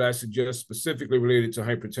pyramid that I suggest specifically related to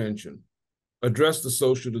hypertension. Address the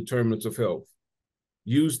social determinants of health.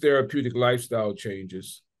 Use therapeutic lifestyle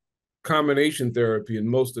changes, combination therapy in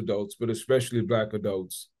most adults, but especially Black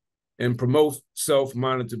adults, and promote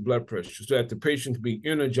self-monitored blood pressure so that the patient can be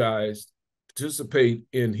energized, participate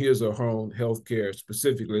in his or her own health care,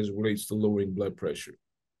 specifically as it relates to lowering blood pressure.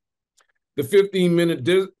 The 15-minute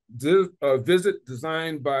visit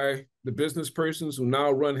designed by the business persons who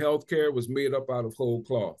now run healthcare was made up out of whole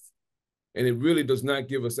cloth. And it really does not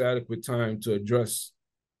give us adequate time to address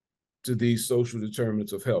to these social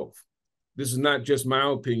determinants of health. This is not just my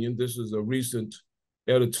opinion. This is a recent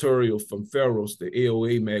editorial from Pharos, the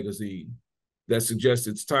AOA magazine, that suggests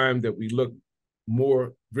it's time that we look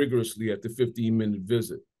more vigorously at the 15-minute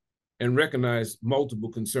visit and recognize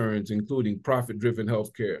multiple concerns, including profit-driven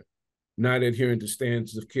healthcare, not adhering to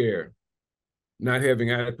standards of care, not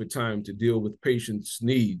having adequate time to deal with patients'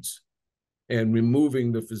 needs, and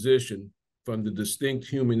removing the physician from the distinct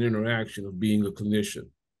human interaction of being a clinician.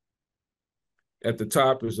 At the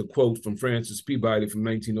top is a quote from Francis Peabody from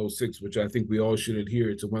 1906, which I think we all should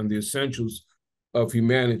adhere to. One of the essentials of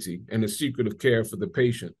humanity and the secret of care for the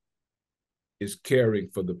patient is caring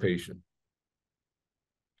for the patient.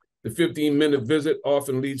 The 15-minute visit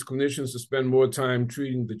often leads clinicians to spend more time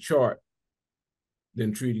treating the chart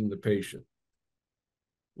than treating the patient.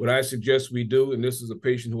 What I suggest we do, and this is a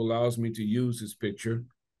patient who allows me to use his picture,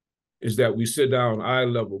 is that we sit down eye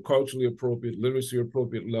level, culturally appropriate, literacy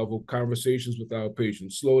appropriate level, conversations with our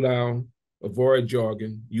patients, slow down, avoid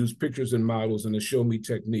jargon, use pictures and models and a show me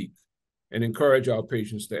technique, and encourage our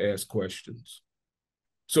patients to ask questions.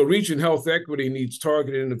 So reaching health equity needs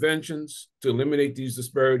targeted interventions to eliminate these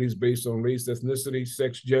disparities based on race, ethnicity,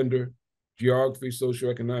 sex, gender, geography,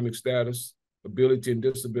 socioeconomic status, ability, and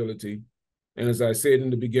disability. And as I said in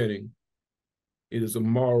the beginning, it is a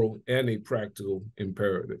moral and a practical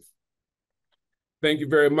imperative. Thank you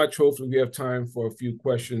very much. Hopefully we have time for a few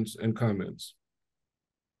questions and comments.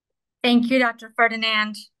 Thank you, Dr.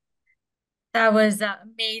 Ferdinand. That was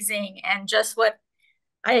amazing and just what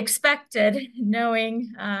I expected,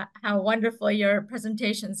 knowing how wonderful your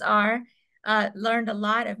presentations are. Learned a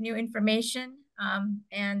lot of new information,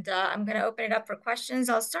 and I'm going to open it up for questions.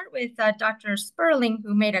 I'll start with Dr. Sperling,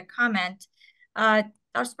 who made a comment.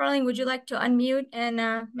 Dr. Sperling, would you like to unmute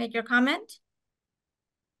and make your comment?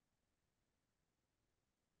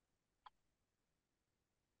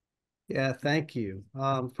 Yeah, thank you.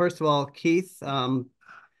 First of all, Keith,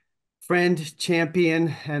 friend,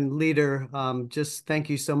 champion, and leader, just thank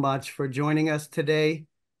you so much for joining us today.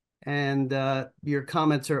 And your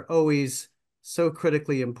comments are always so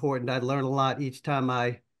critically important. I learn a lot each time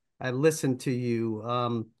I listen to you.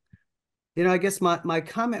 I guess my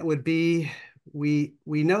comment would be, we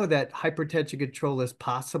know that hypertension control is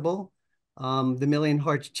possible. The Million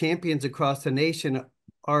Hearts champions across the nation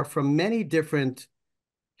are from many different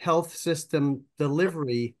health system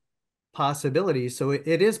delivery possibilities. So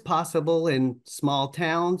it is possible in small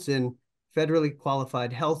towns, in federally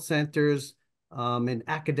qualified health centers, in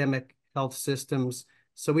academic health systems.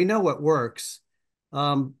 So we know what works.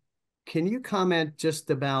 Can you comment just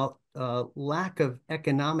about lack of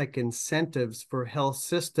economic incentives for health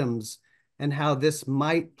systems and how this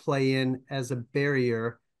might play in as a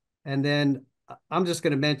barrier? And then I'm just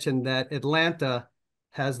going to mention that Atlanta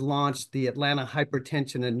has launched the Atlanta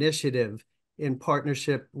Hypertension Initiative in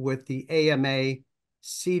partnership with the AMA,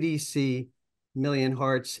 CDC, Million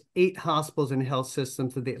Hearts, 8 hospitals and health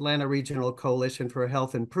systems of the Atlanta Regional Coalition for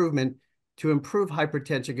Health Improvement to improve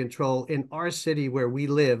hypertension control in our city where we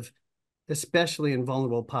live, especially in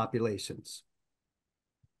vulnerable populations.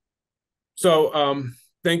 So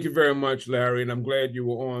thank you very much, Larry, and I'm glad you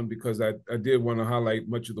were on because I did want to highlight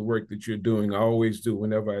much of the work that you're doing. I always do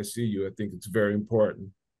whenever I see you. I think it's very important.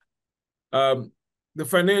 The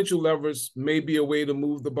financial levers may be a way to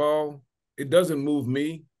move the ball. It doesn't move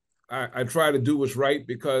me. I try to do what's right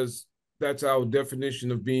because that's our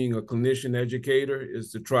definition of being a clinician educator,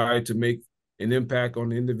 is to try to make an impact on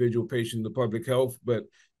the individual patient, the public health. But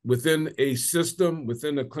within a system,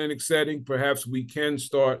 within a clinic setting, perhaps we can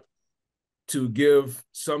start to give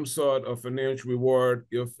some sort of financial reward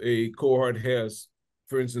if a cohort has,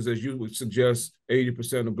 for instance, as you would suggest,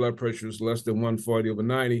 80% of blood pressure is less than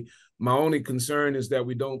 140/90. My only concern is that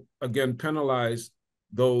we don't, again, penalize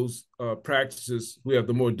those practices who have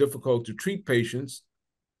the more difficult to treat patients.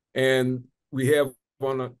 And we have,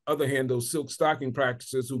 on the other hand, those silk stocking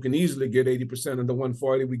practices who can easily get 80% of the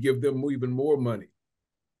 140. We give them even more money.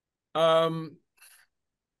 The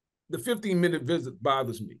 15-minute visit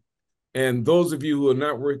bothers me. And those of you who are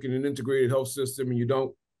not working in an integrated health system and you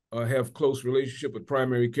don't have close relationship with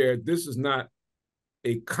primary care, this is not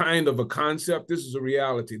a kind of a concept. This is a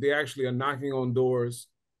reality. They actually are knocking on doors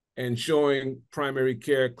and showing primary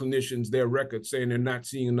care clinicians their records saying they're not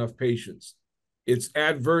seeing enough patients. It's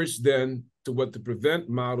adverse then to what the PREVENT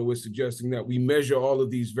model is suggesting, that we measure all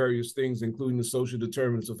of these various things, including the social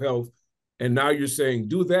determinants of health. And now you're saying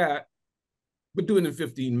do that, but do it in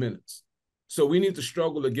 15 minutes. So we need to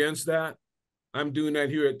struggle against that. I'm doing that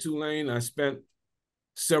here at Tulane. I spent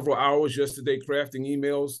several hours yesterday crafting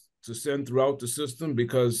emails to send throughout the system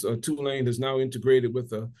because Tulane is now integrated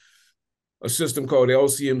with a system called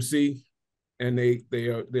LCMC, and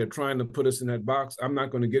they're trying to put us in that box. I'm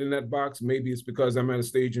not going to get in that box. Maybe it's because I'm at a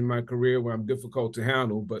stage in my career where I'm difficult to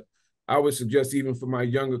handle, but I would suggest even for my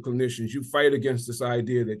younger clinicians, you fight against this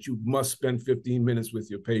idea that you must spend 15 minutes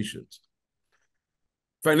with your patients.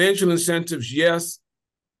 Financial incentives, yes.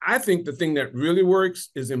 I think the thing that really works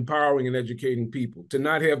is empowering and educating people, to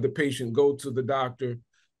not have the patient go to the doctor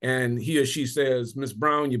and he or she says, Ms.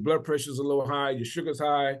 Brown, your blood pressure is a little high, your sugar's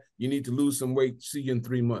high, you need to lose some weight, see you in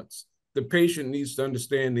 3 months. The patient needs to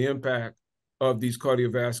understand the impact of these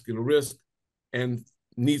cardiovascular risks and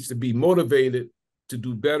needs to be motivated to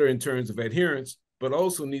do better in terms of adherence, but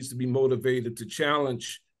also needs to be motivated to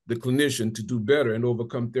challenge the clinician to do better and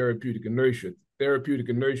overcome therapeutic inertia. Therapeutic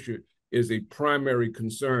inertia is a primary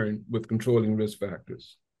concern with controlling risk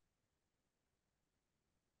factors.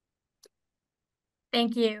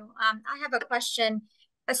 Thank you. I have a question.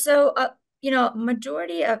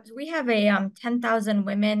 Majority of, we have a 10,000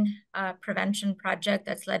 women prevention project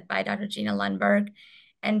that's led by Dr. Gina Lundberg.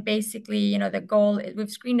 And basically, the goal is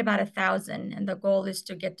we've screened about 1,000, and the goal is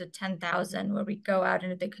to get to 10,000, where we go out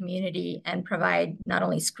into the community and provide not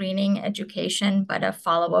only screening education, but a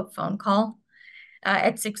follow-up phone call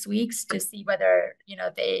at 6 weeks to see whether,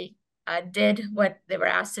 they did what they were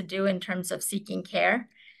asked to do in terms of seeking care.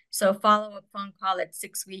 So follow-up phone call at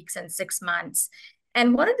 6 weeks and 6 months.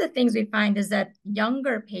 And one of the things we find is that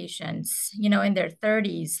younger patients, in their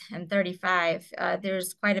 30s and 35,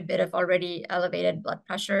 there's quite a bit of already elevated blood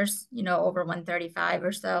pressures, over 135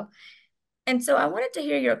 or so. And so I wanted to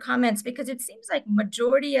hear your comments, because it seems like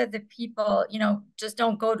majority of the people, just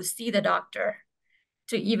don't go to see the doctor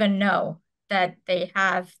to even know that they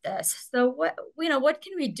have this. So what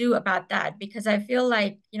can we do about that? Because I feel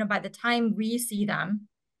like, by the time we see them,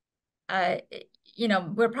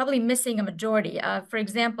 we're probably missing a majority. For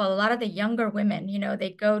example, a lot of the younger women, they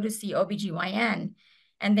go to see OBGYN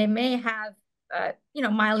and they may have,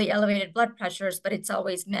 mildly elevated blood pressures, but it's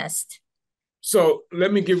always missed. So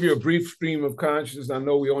let me give you a brief stream of consciousness. I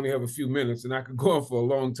know we only have a few minutes and I could go on for a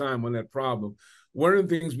long time on that problem. One of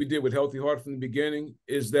the things we did with Healthy Heart from the beginning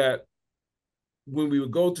is that when we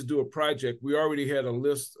would go to do a project, we already had a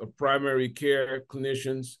list of primary care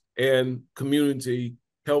clinicians and community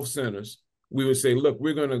health centers. We would say, look,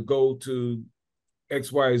 we're going to go to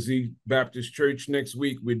XYZ Baptist Church next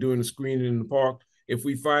week. We're doing a screening in the park. If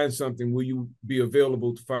we find something, will you be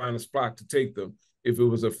available to find a spot to take them? If it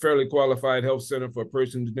was a fairly qualified health center for a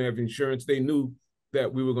person who didn't have insurance, they knew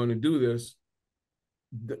that we were going to do this.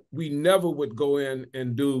 We never would go in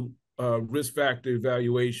and do a risk factor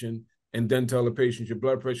evaluation and then tell the patient your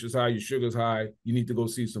blood pressure is high, your sugar's high, you need to go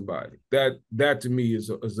see somebody. That to me is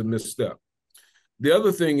a misstep. The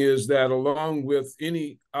other thing is that along with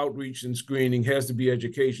any outreach and screening has to be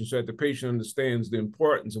education so that the patient understands the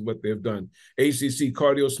importance of what they've done. ACC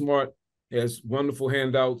CardioSmart has wonderful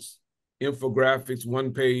handouts, infographics,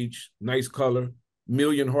 1 page, nice color.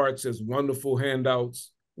 Million Hearts has wonderful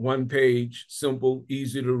handouts, 1 page, simple,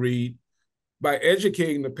 easy to read. By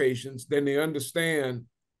educating the patients, then they understand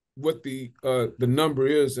what the number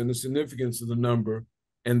is and the significance of the number,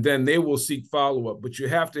 and then they will seek follow-up. But you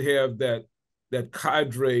have to have that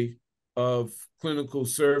cadre of clinical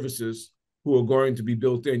services who are going to be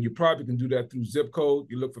built in. You probably can do that through zip code.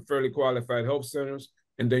 You look for fairly qualified health centers,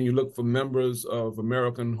 and then you look for members of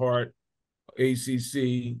American Heart,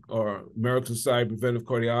 ACC, or American Society of Preventive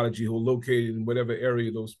Cardiology who are located in whatever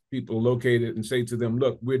area those people are located, and say to them,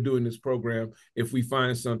 look, we're doing this program. If we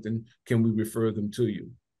find something, can we refer them to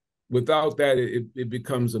you? Without that, it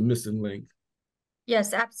becomes a missing link.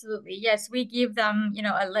 Yes, absolutely. Yes, we give them,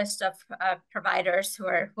 a list of providers who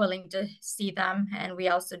are willing to see them, and we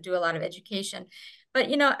also do a lot of education. But,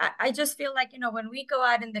 I just feel like, when we go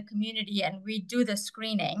out in the community and we do the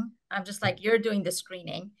screening, just like you're doing the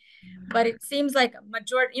screening, but it seems like a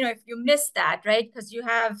majority, if you miss that, right, because you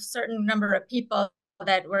have certain number of people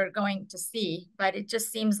that we're going to see, but it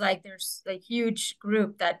just seems like there's a huge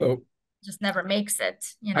group that just never makes it,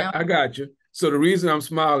 I got you. So the reason I'm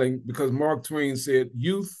smiling, because Mark Twain said,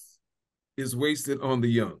 youth is wasted on the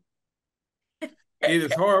young. It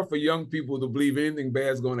is hard for young people to believe anything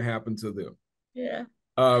bad is going to happen to them. Yeah.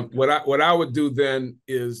 What I would do then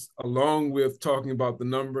is, along with talking about the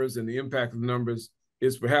numbers and the impact of the numbers,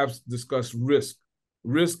 is perhaps discuss risk.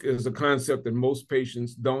 Risk is a concept that most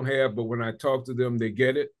patients don't have, but when I talk to them, they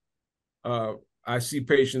get it. I see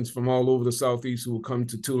patients from all over the Southeast who will come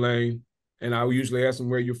to Tulane, and I will usually ask them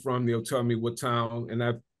where you're from. They'll tell me what town, and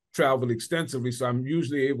I've traveled extensively, so I'm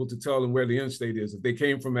usually able to tell them where the end state is. If they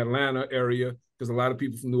came from Atlanta area, because a lot of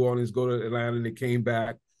people from New Orleans go to Atlanta and they came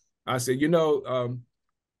back, I said,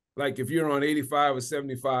 like if you're on 85 or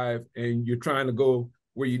 75 and you're trying to go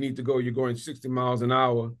where you need to go, you're going 60 miles an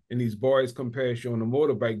hour, and these boys come past you on a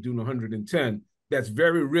motorbike doing 110, that's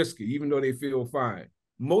very risky, even though they feel fine.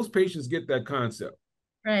 Most patients get that concept.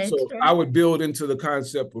 Right. So I would build into the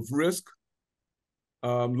concept of risk,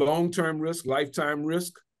 long-term risk, lifetime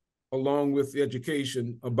risk, along with the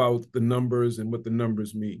education about the numbers and what the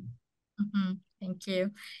numbers mean. Thank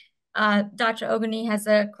you. Dr. Ogoni has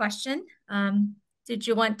a question. Did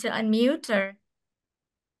you want to unmute or?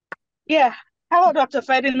 Yeah. Hello, Dr.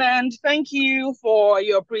 Ferdinand. Thank you for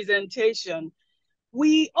your presentation.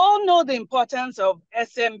 We all know the importance of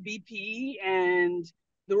SMBP and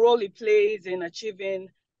the role it plays in achieving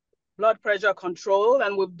blood pressure control.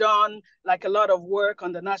 And we've done like a lot of work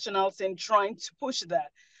on the national scene trying to push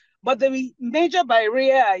that. But the major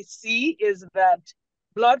barrier I see is that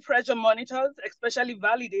blood pressure monitors, especially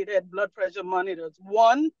validated blood pressure monitors,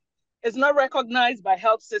 one, is not recognized by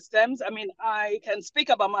health systems. I mean, I can speak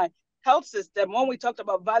about my health system. When we talked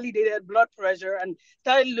about validated blood pressure and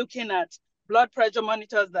started looking at blood pressure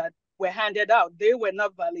monitors that were handed out, they were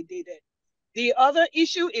not validated. The other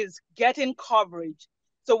issue is getting coverage.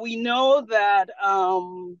 So we know that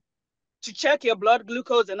to check your blood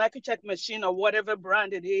glucose, an AccuCheck machine or whatever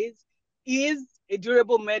brand it is a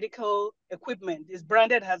durable medical equipment. It's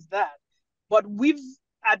branded as that. But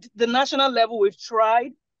at the national level, we've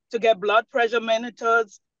tried to get blood pressure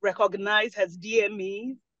monitors recognized as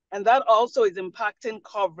DMEs, and that also is impacting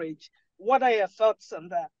coverage. What are your thoughts on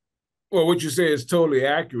that? Well, what you say is totally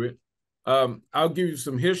accurate. I'll give you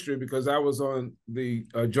some history because I was on the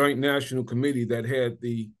Joint National Committee that had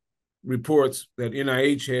the reports that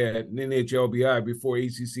NIH had and NHLBI before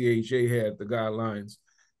ACCHA had the guidelines.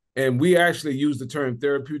 And we actually used the term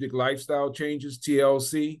therapeutic lifestyle changes,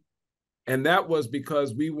 TLC. And that was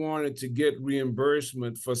because we wanted to get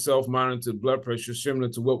reimbursement for self-monitored blood pressure similar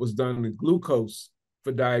to what was done with glucose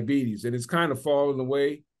for diabetes. And it's kind of fallen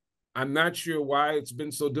away. I'm not sure why it's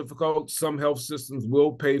been so difficult. Some health systems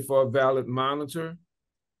will pay for a valid monitor.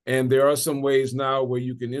 And there are some ways now where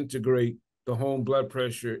you can integrate the home blood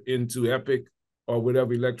pressure into Epic or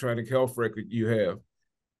whatever electronic health record you have.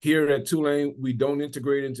 Here at Tulane, we don't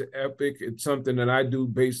integrate into Epic. It's something that I do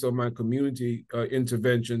based on my community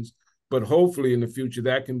interventions, but hopefully in the future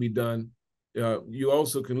that can be done. You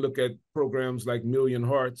also can look at programs like Million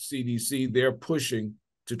Hearts, CDC. They're pushing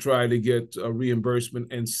to try to get a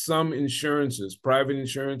reimbursement, and some insurances, private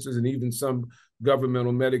insurances, and even some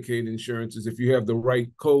governmental Medicaid insurances, if you have the right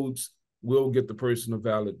codes, will get the person a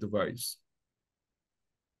valid device.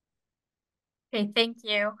 Okay, thank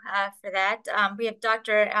you for that. We have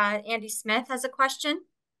Dr. Andy Smith has a question.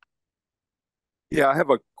 Yeah, I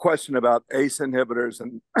have a question about ACE inhibitors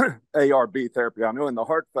and ARB therapy. I know in the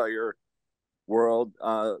heart failure world,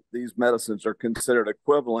 these medicines are considered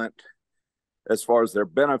equivalent as far as their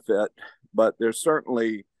benefit, but there's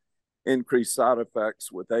certainly increased side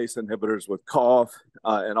effects with ACE inhibitors with cough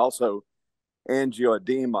and also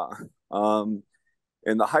angioedema.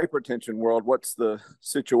 In the hypertension world, what's the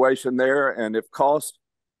situation there? And if cost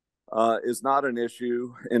is not an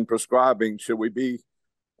issue in prescribing, should we be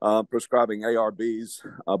prescribing ARBs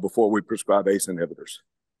before we prescribe ACE inhibitors?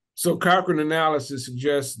 So Cochrane analysis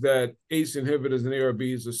suggests that ACE inhibitors and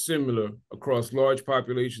ARBs are similar across large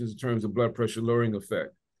populations in terms of blood pressure lowering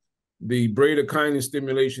effect. The bradykinin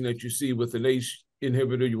stimulation that you see with an ACE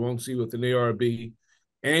inhibitor, you won't see with an ARB.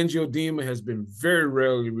 Angioedema has been very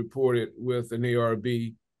rarely reported with an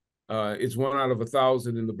ARB. It's 1 out of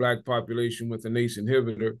 1,000 in the Black population with an ACE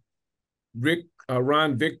inhibitor.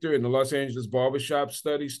 Ron Victor in the Los Angeles Barbershop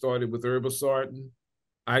study started with irbesartan.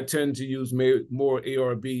 I tend to use more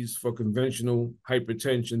ARBs for conventional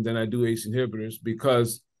hypertension than I do ACE inhibitors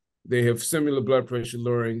because they have similar blood pressure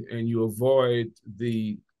lowering and you avoid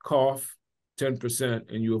the cough,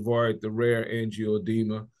 10%, and you avoid the rare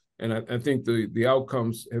angioedema. And I think the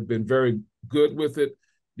outcomes have been very good with it.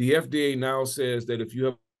 The FDA now says that if you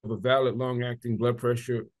have a valid long-acting blood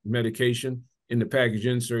pressure medication in the package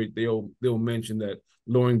insert, they'll mention that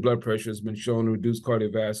lowering blood pressure has been shown to reduce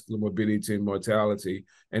cardiovascular morbidity and mortality,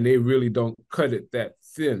 and they really don't cut it that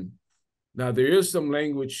thin. Now, there is some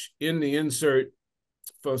language in the insert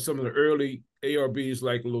for some of the early ARBs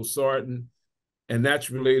like losartan, and that's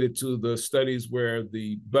related to the studies where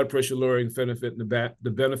the blood pressure lowering benefit and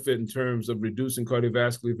the benefit in terms of reducing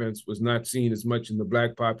cardiovascular events was not seen as much in the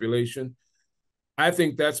Black population. I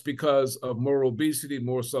think that's because of more obesity,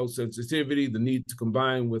 more salt sensitivity, the need to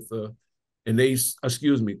combine with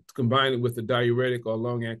combine it with a diuretic or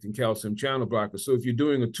long-acting calcium channel blocker. So if you're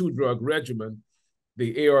doing a 2-drug regimen,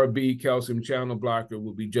 the ARB calcium channel blocker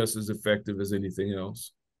will be just as effective as anything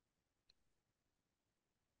else.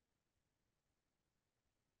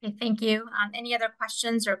 Okay, thank you. Any other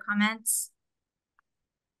questions or comments?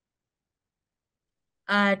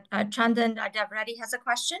 Chandan Devreddy has a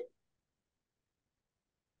question.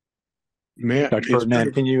 Dr.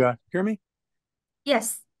 Ferdinand, can you hear me?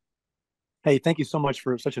 Yes. Hey, thank you so much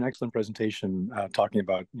for such an excellent presentation, talking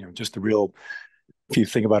about, just the real, if you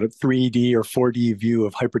think about it, 3D or 4D view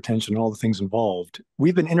of hypertension and all the things involved.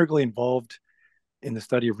 We've been integrally involved in the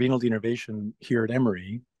study of renal denervation here at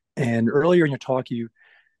Emory. And earlier in your talk, you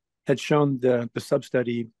had shown the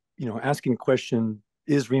sub-study, asking the question,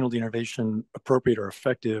 is renal denervation appropriate or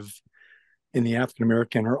effective in the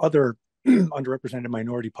African-American or other underrepresented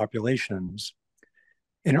minority populations?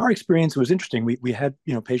 In our experience, it was interesting. We had,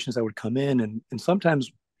 patients that would come in, and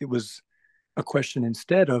sometimes it was a question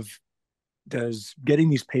instead of, does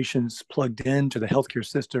getting these patients plugged into the healthcare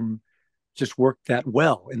system just work that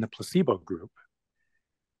well in the placebo group?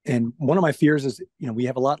 And one of my fears is, we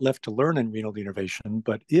have a lot left to learn in renal denervation,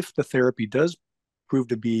 but if the therapy does prove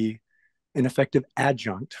to be an effective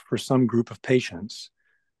adjunct for some group of patients,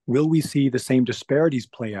 will we see the same disparities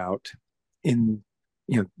play out in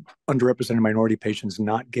underrepresented minority patients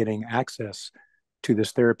not getting access to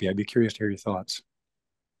this therapy? I'd be curious to hear your thoughts.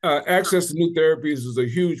 Access to new therapies is a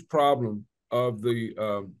huge problem of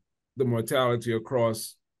the mortality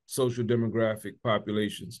across social demographic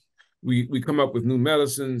populations. We come up with new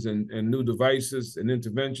medicines and new devices and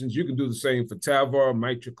interventions. You can do the same for TAVR,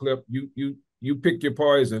 MitraClip. You pick your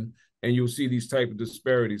poison and you'll see these type of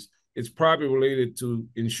disparities. It's probably related to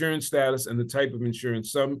insurance status and the type of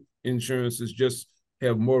insurance. Some insurances just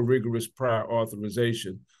have more rigorous prior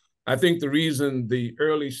authorization. I think the reason the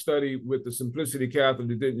early study with the Simplicity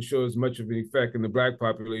catheter didn't show as much of an effect in the Black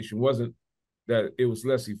population wasn't that it was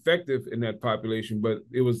less effective in that population, but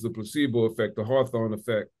it was the placebo effect, the Hawthorne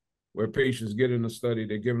effect, where patients get in the study,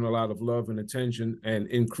 they're given a lot of love and attention and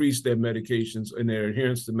increase their medications and their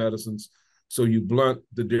adherence to medicines. So you blunt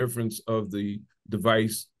the difference of the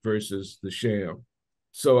device versus the sham.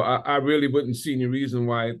 So I really wouldn't see any reason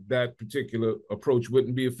why that particular approach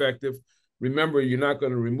wouldn't be effective. Remember, you're not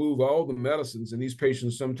going to remove all the medicines, and these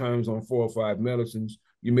patients sometimes on 4 or 5 medicines.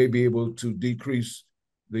 You may be able to decrease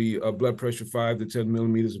the blood pressure 5 to 10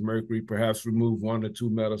 millimeters of mercury, perhaps remove 1 or 2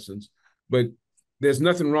 medicines. But there's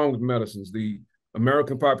nothing wrong with medicines. The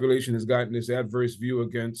American population has gotten this adverse view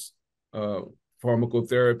against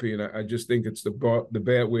pharmacotherapy, and I just think it's the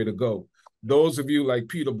bad way to go. Those of you like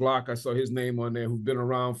Peter Block, I saw his name on there, who've been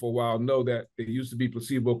around for a while, know that there used to be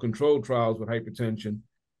placebo-controlled trials with hypertension.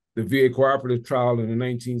 The VA cooperative trial in the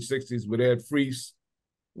 1960s with Ed Freese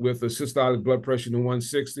with a systolic blood pressure in the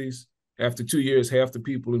 160s. After 2 years, half the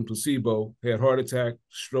people in placebo had heart attack,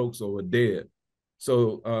 strokes, or were dead.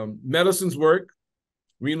 So medicines work.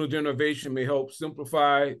 Renal denervation may help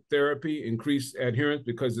simplify therapy, increase adherence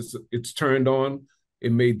because it's turned on.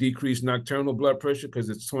 It may decrease nocturnal blood pressure because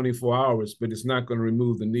it's 24 hours, but it's not going to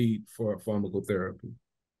remove the need for pharmacotherapy.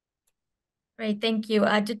 Great, thank you.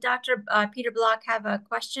 Did Dr. Peter Block have a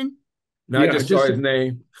question? No, I just saw his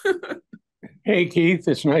name. Hey, Keith,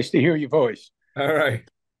 it's nice to hear your voice. All right.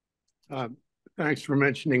 Thanks for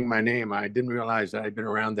mentioning my name. I didn't realize that I'd been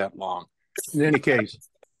around that long. In any case,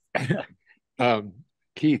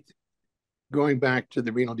 Keith, going back to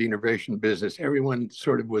the renal denervation business, everyone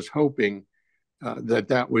sort of was hoping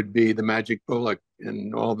that would be the magic bullet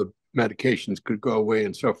and all the medications could go away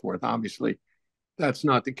and so forth. Obviously, that's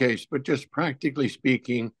not the case, but just practically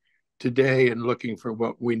speaking today and looking for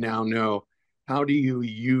what we now know, how do you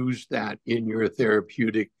use that in your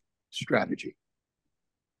therapeutic strategy?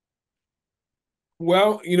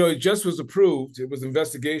 Well, it just was approved. It was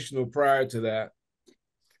investigational prior to that.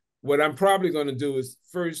 What I'm probably going to do is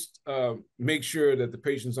first make sure that the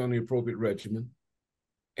patient's on the appropriate regimen.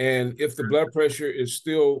 And if the blood pressure is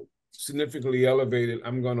still significantly elevated,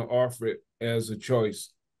 I'm going to offer it as a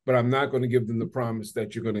choice, but I'm not going to give them the promise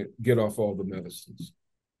that you're going to get off all the medicines.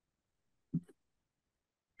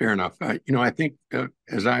 Fair enough. I think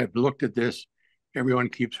as I have looked at this, everyone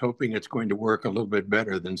keeps hoping it's going to work a little bit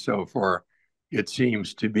better than so far. It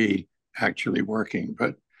seems to be actually working,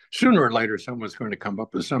 but sooner or later, someone's going to come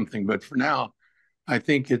up with something. But for now, I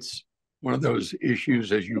think it's one of those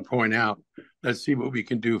issues, as you point out, let's see what we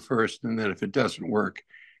can do first. And then if it doesn't work,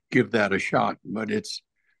 give that a shot. But it's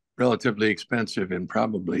relatively expensive and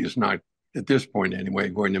probably is not, at this point anyway,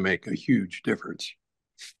 going to make a huge difference.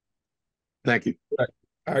 Thank you.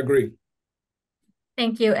 I agree.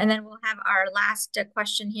 Thank you. And then we'll have our last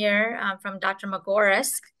question here from Dr.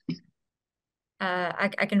 McGorris.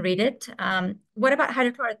 I can read it. What about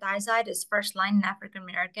hydrochlorothiazide is first line in African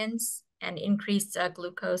Americans and increased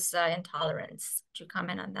glucose intolerance? Would you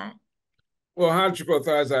comment on that? Well,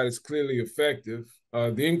 hydrochlorothiazide is clearly effective.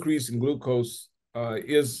 The increase in glucose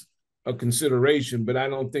is a consideration, but I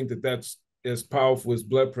don't think that that's as powerful as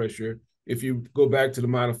blood pressure. If you go back to the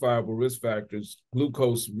modifiable risk factors,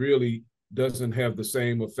 glucose really doesn't have the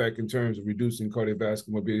same effect in terms of reducing cardiovascular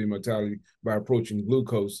morbidity and mortality by approaching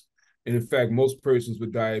glucose. And in fact, most persons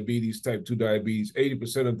with diabetes, type 2 diabetes,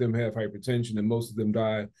 80% of them have hypertension, and most of them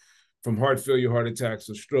die from heart failure, heart attacks,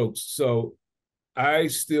 or strokes. So I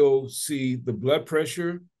still see the blood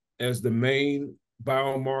pressure as the main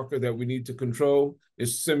biomarker that we need to control.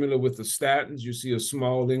 It's similar with the statins. You see a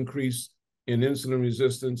small increase in insulin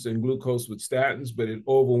resistance and glucose with statins, but it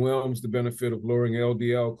overwhelms the benefit of lowering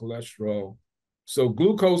LDL cholesterol. So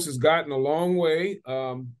glucose has gotten a long way.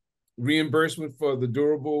 Reimbursement for the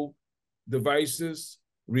durable devices,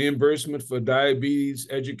 reimbursement for diabetes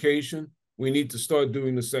education. We need to start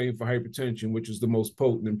doing the same for hypertension, which is the most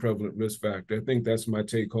potent and prevalent risk factor. I think that's my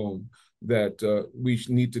take home, that we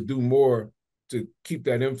need to do more to keep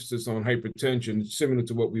that emphasis on hypertension, similar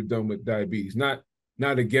to what we've done with diabetes. Not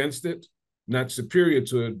against it, not superior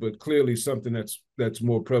to it, but clearly something that's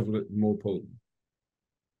more prevalent and more potent.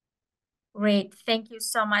 Great. Thank you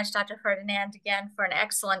so much, Dr. Ferdinand, again, for an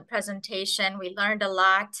excellent presentation. We learned a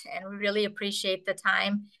lot, and we really appreciate the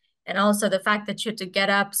time, and also the fact that you had to get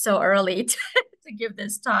up so early to give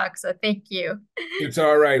this talk. So thank you. It's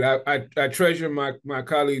all right. I treasure my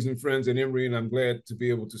colleagues and friends at Emory, and I'm glad to be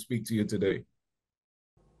able to speak to you today.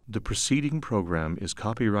 The preceding program is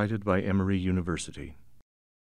copyrighted by Emory University.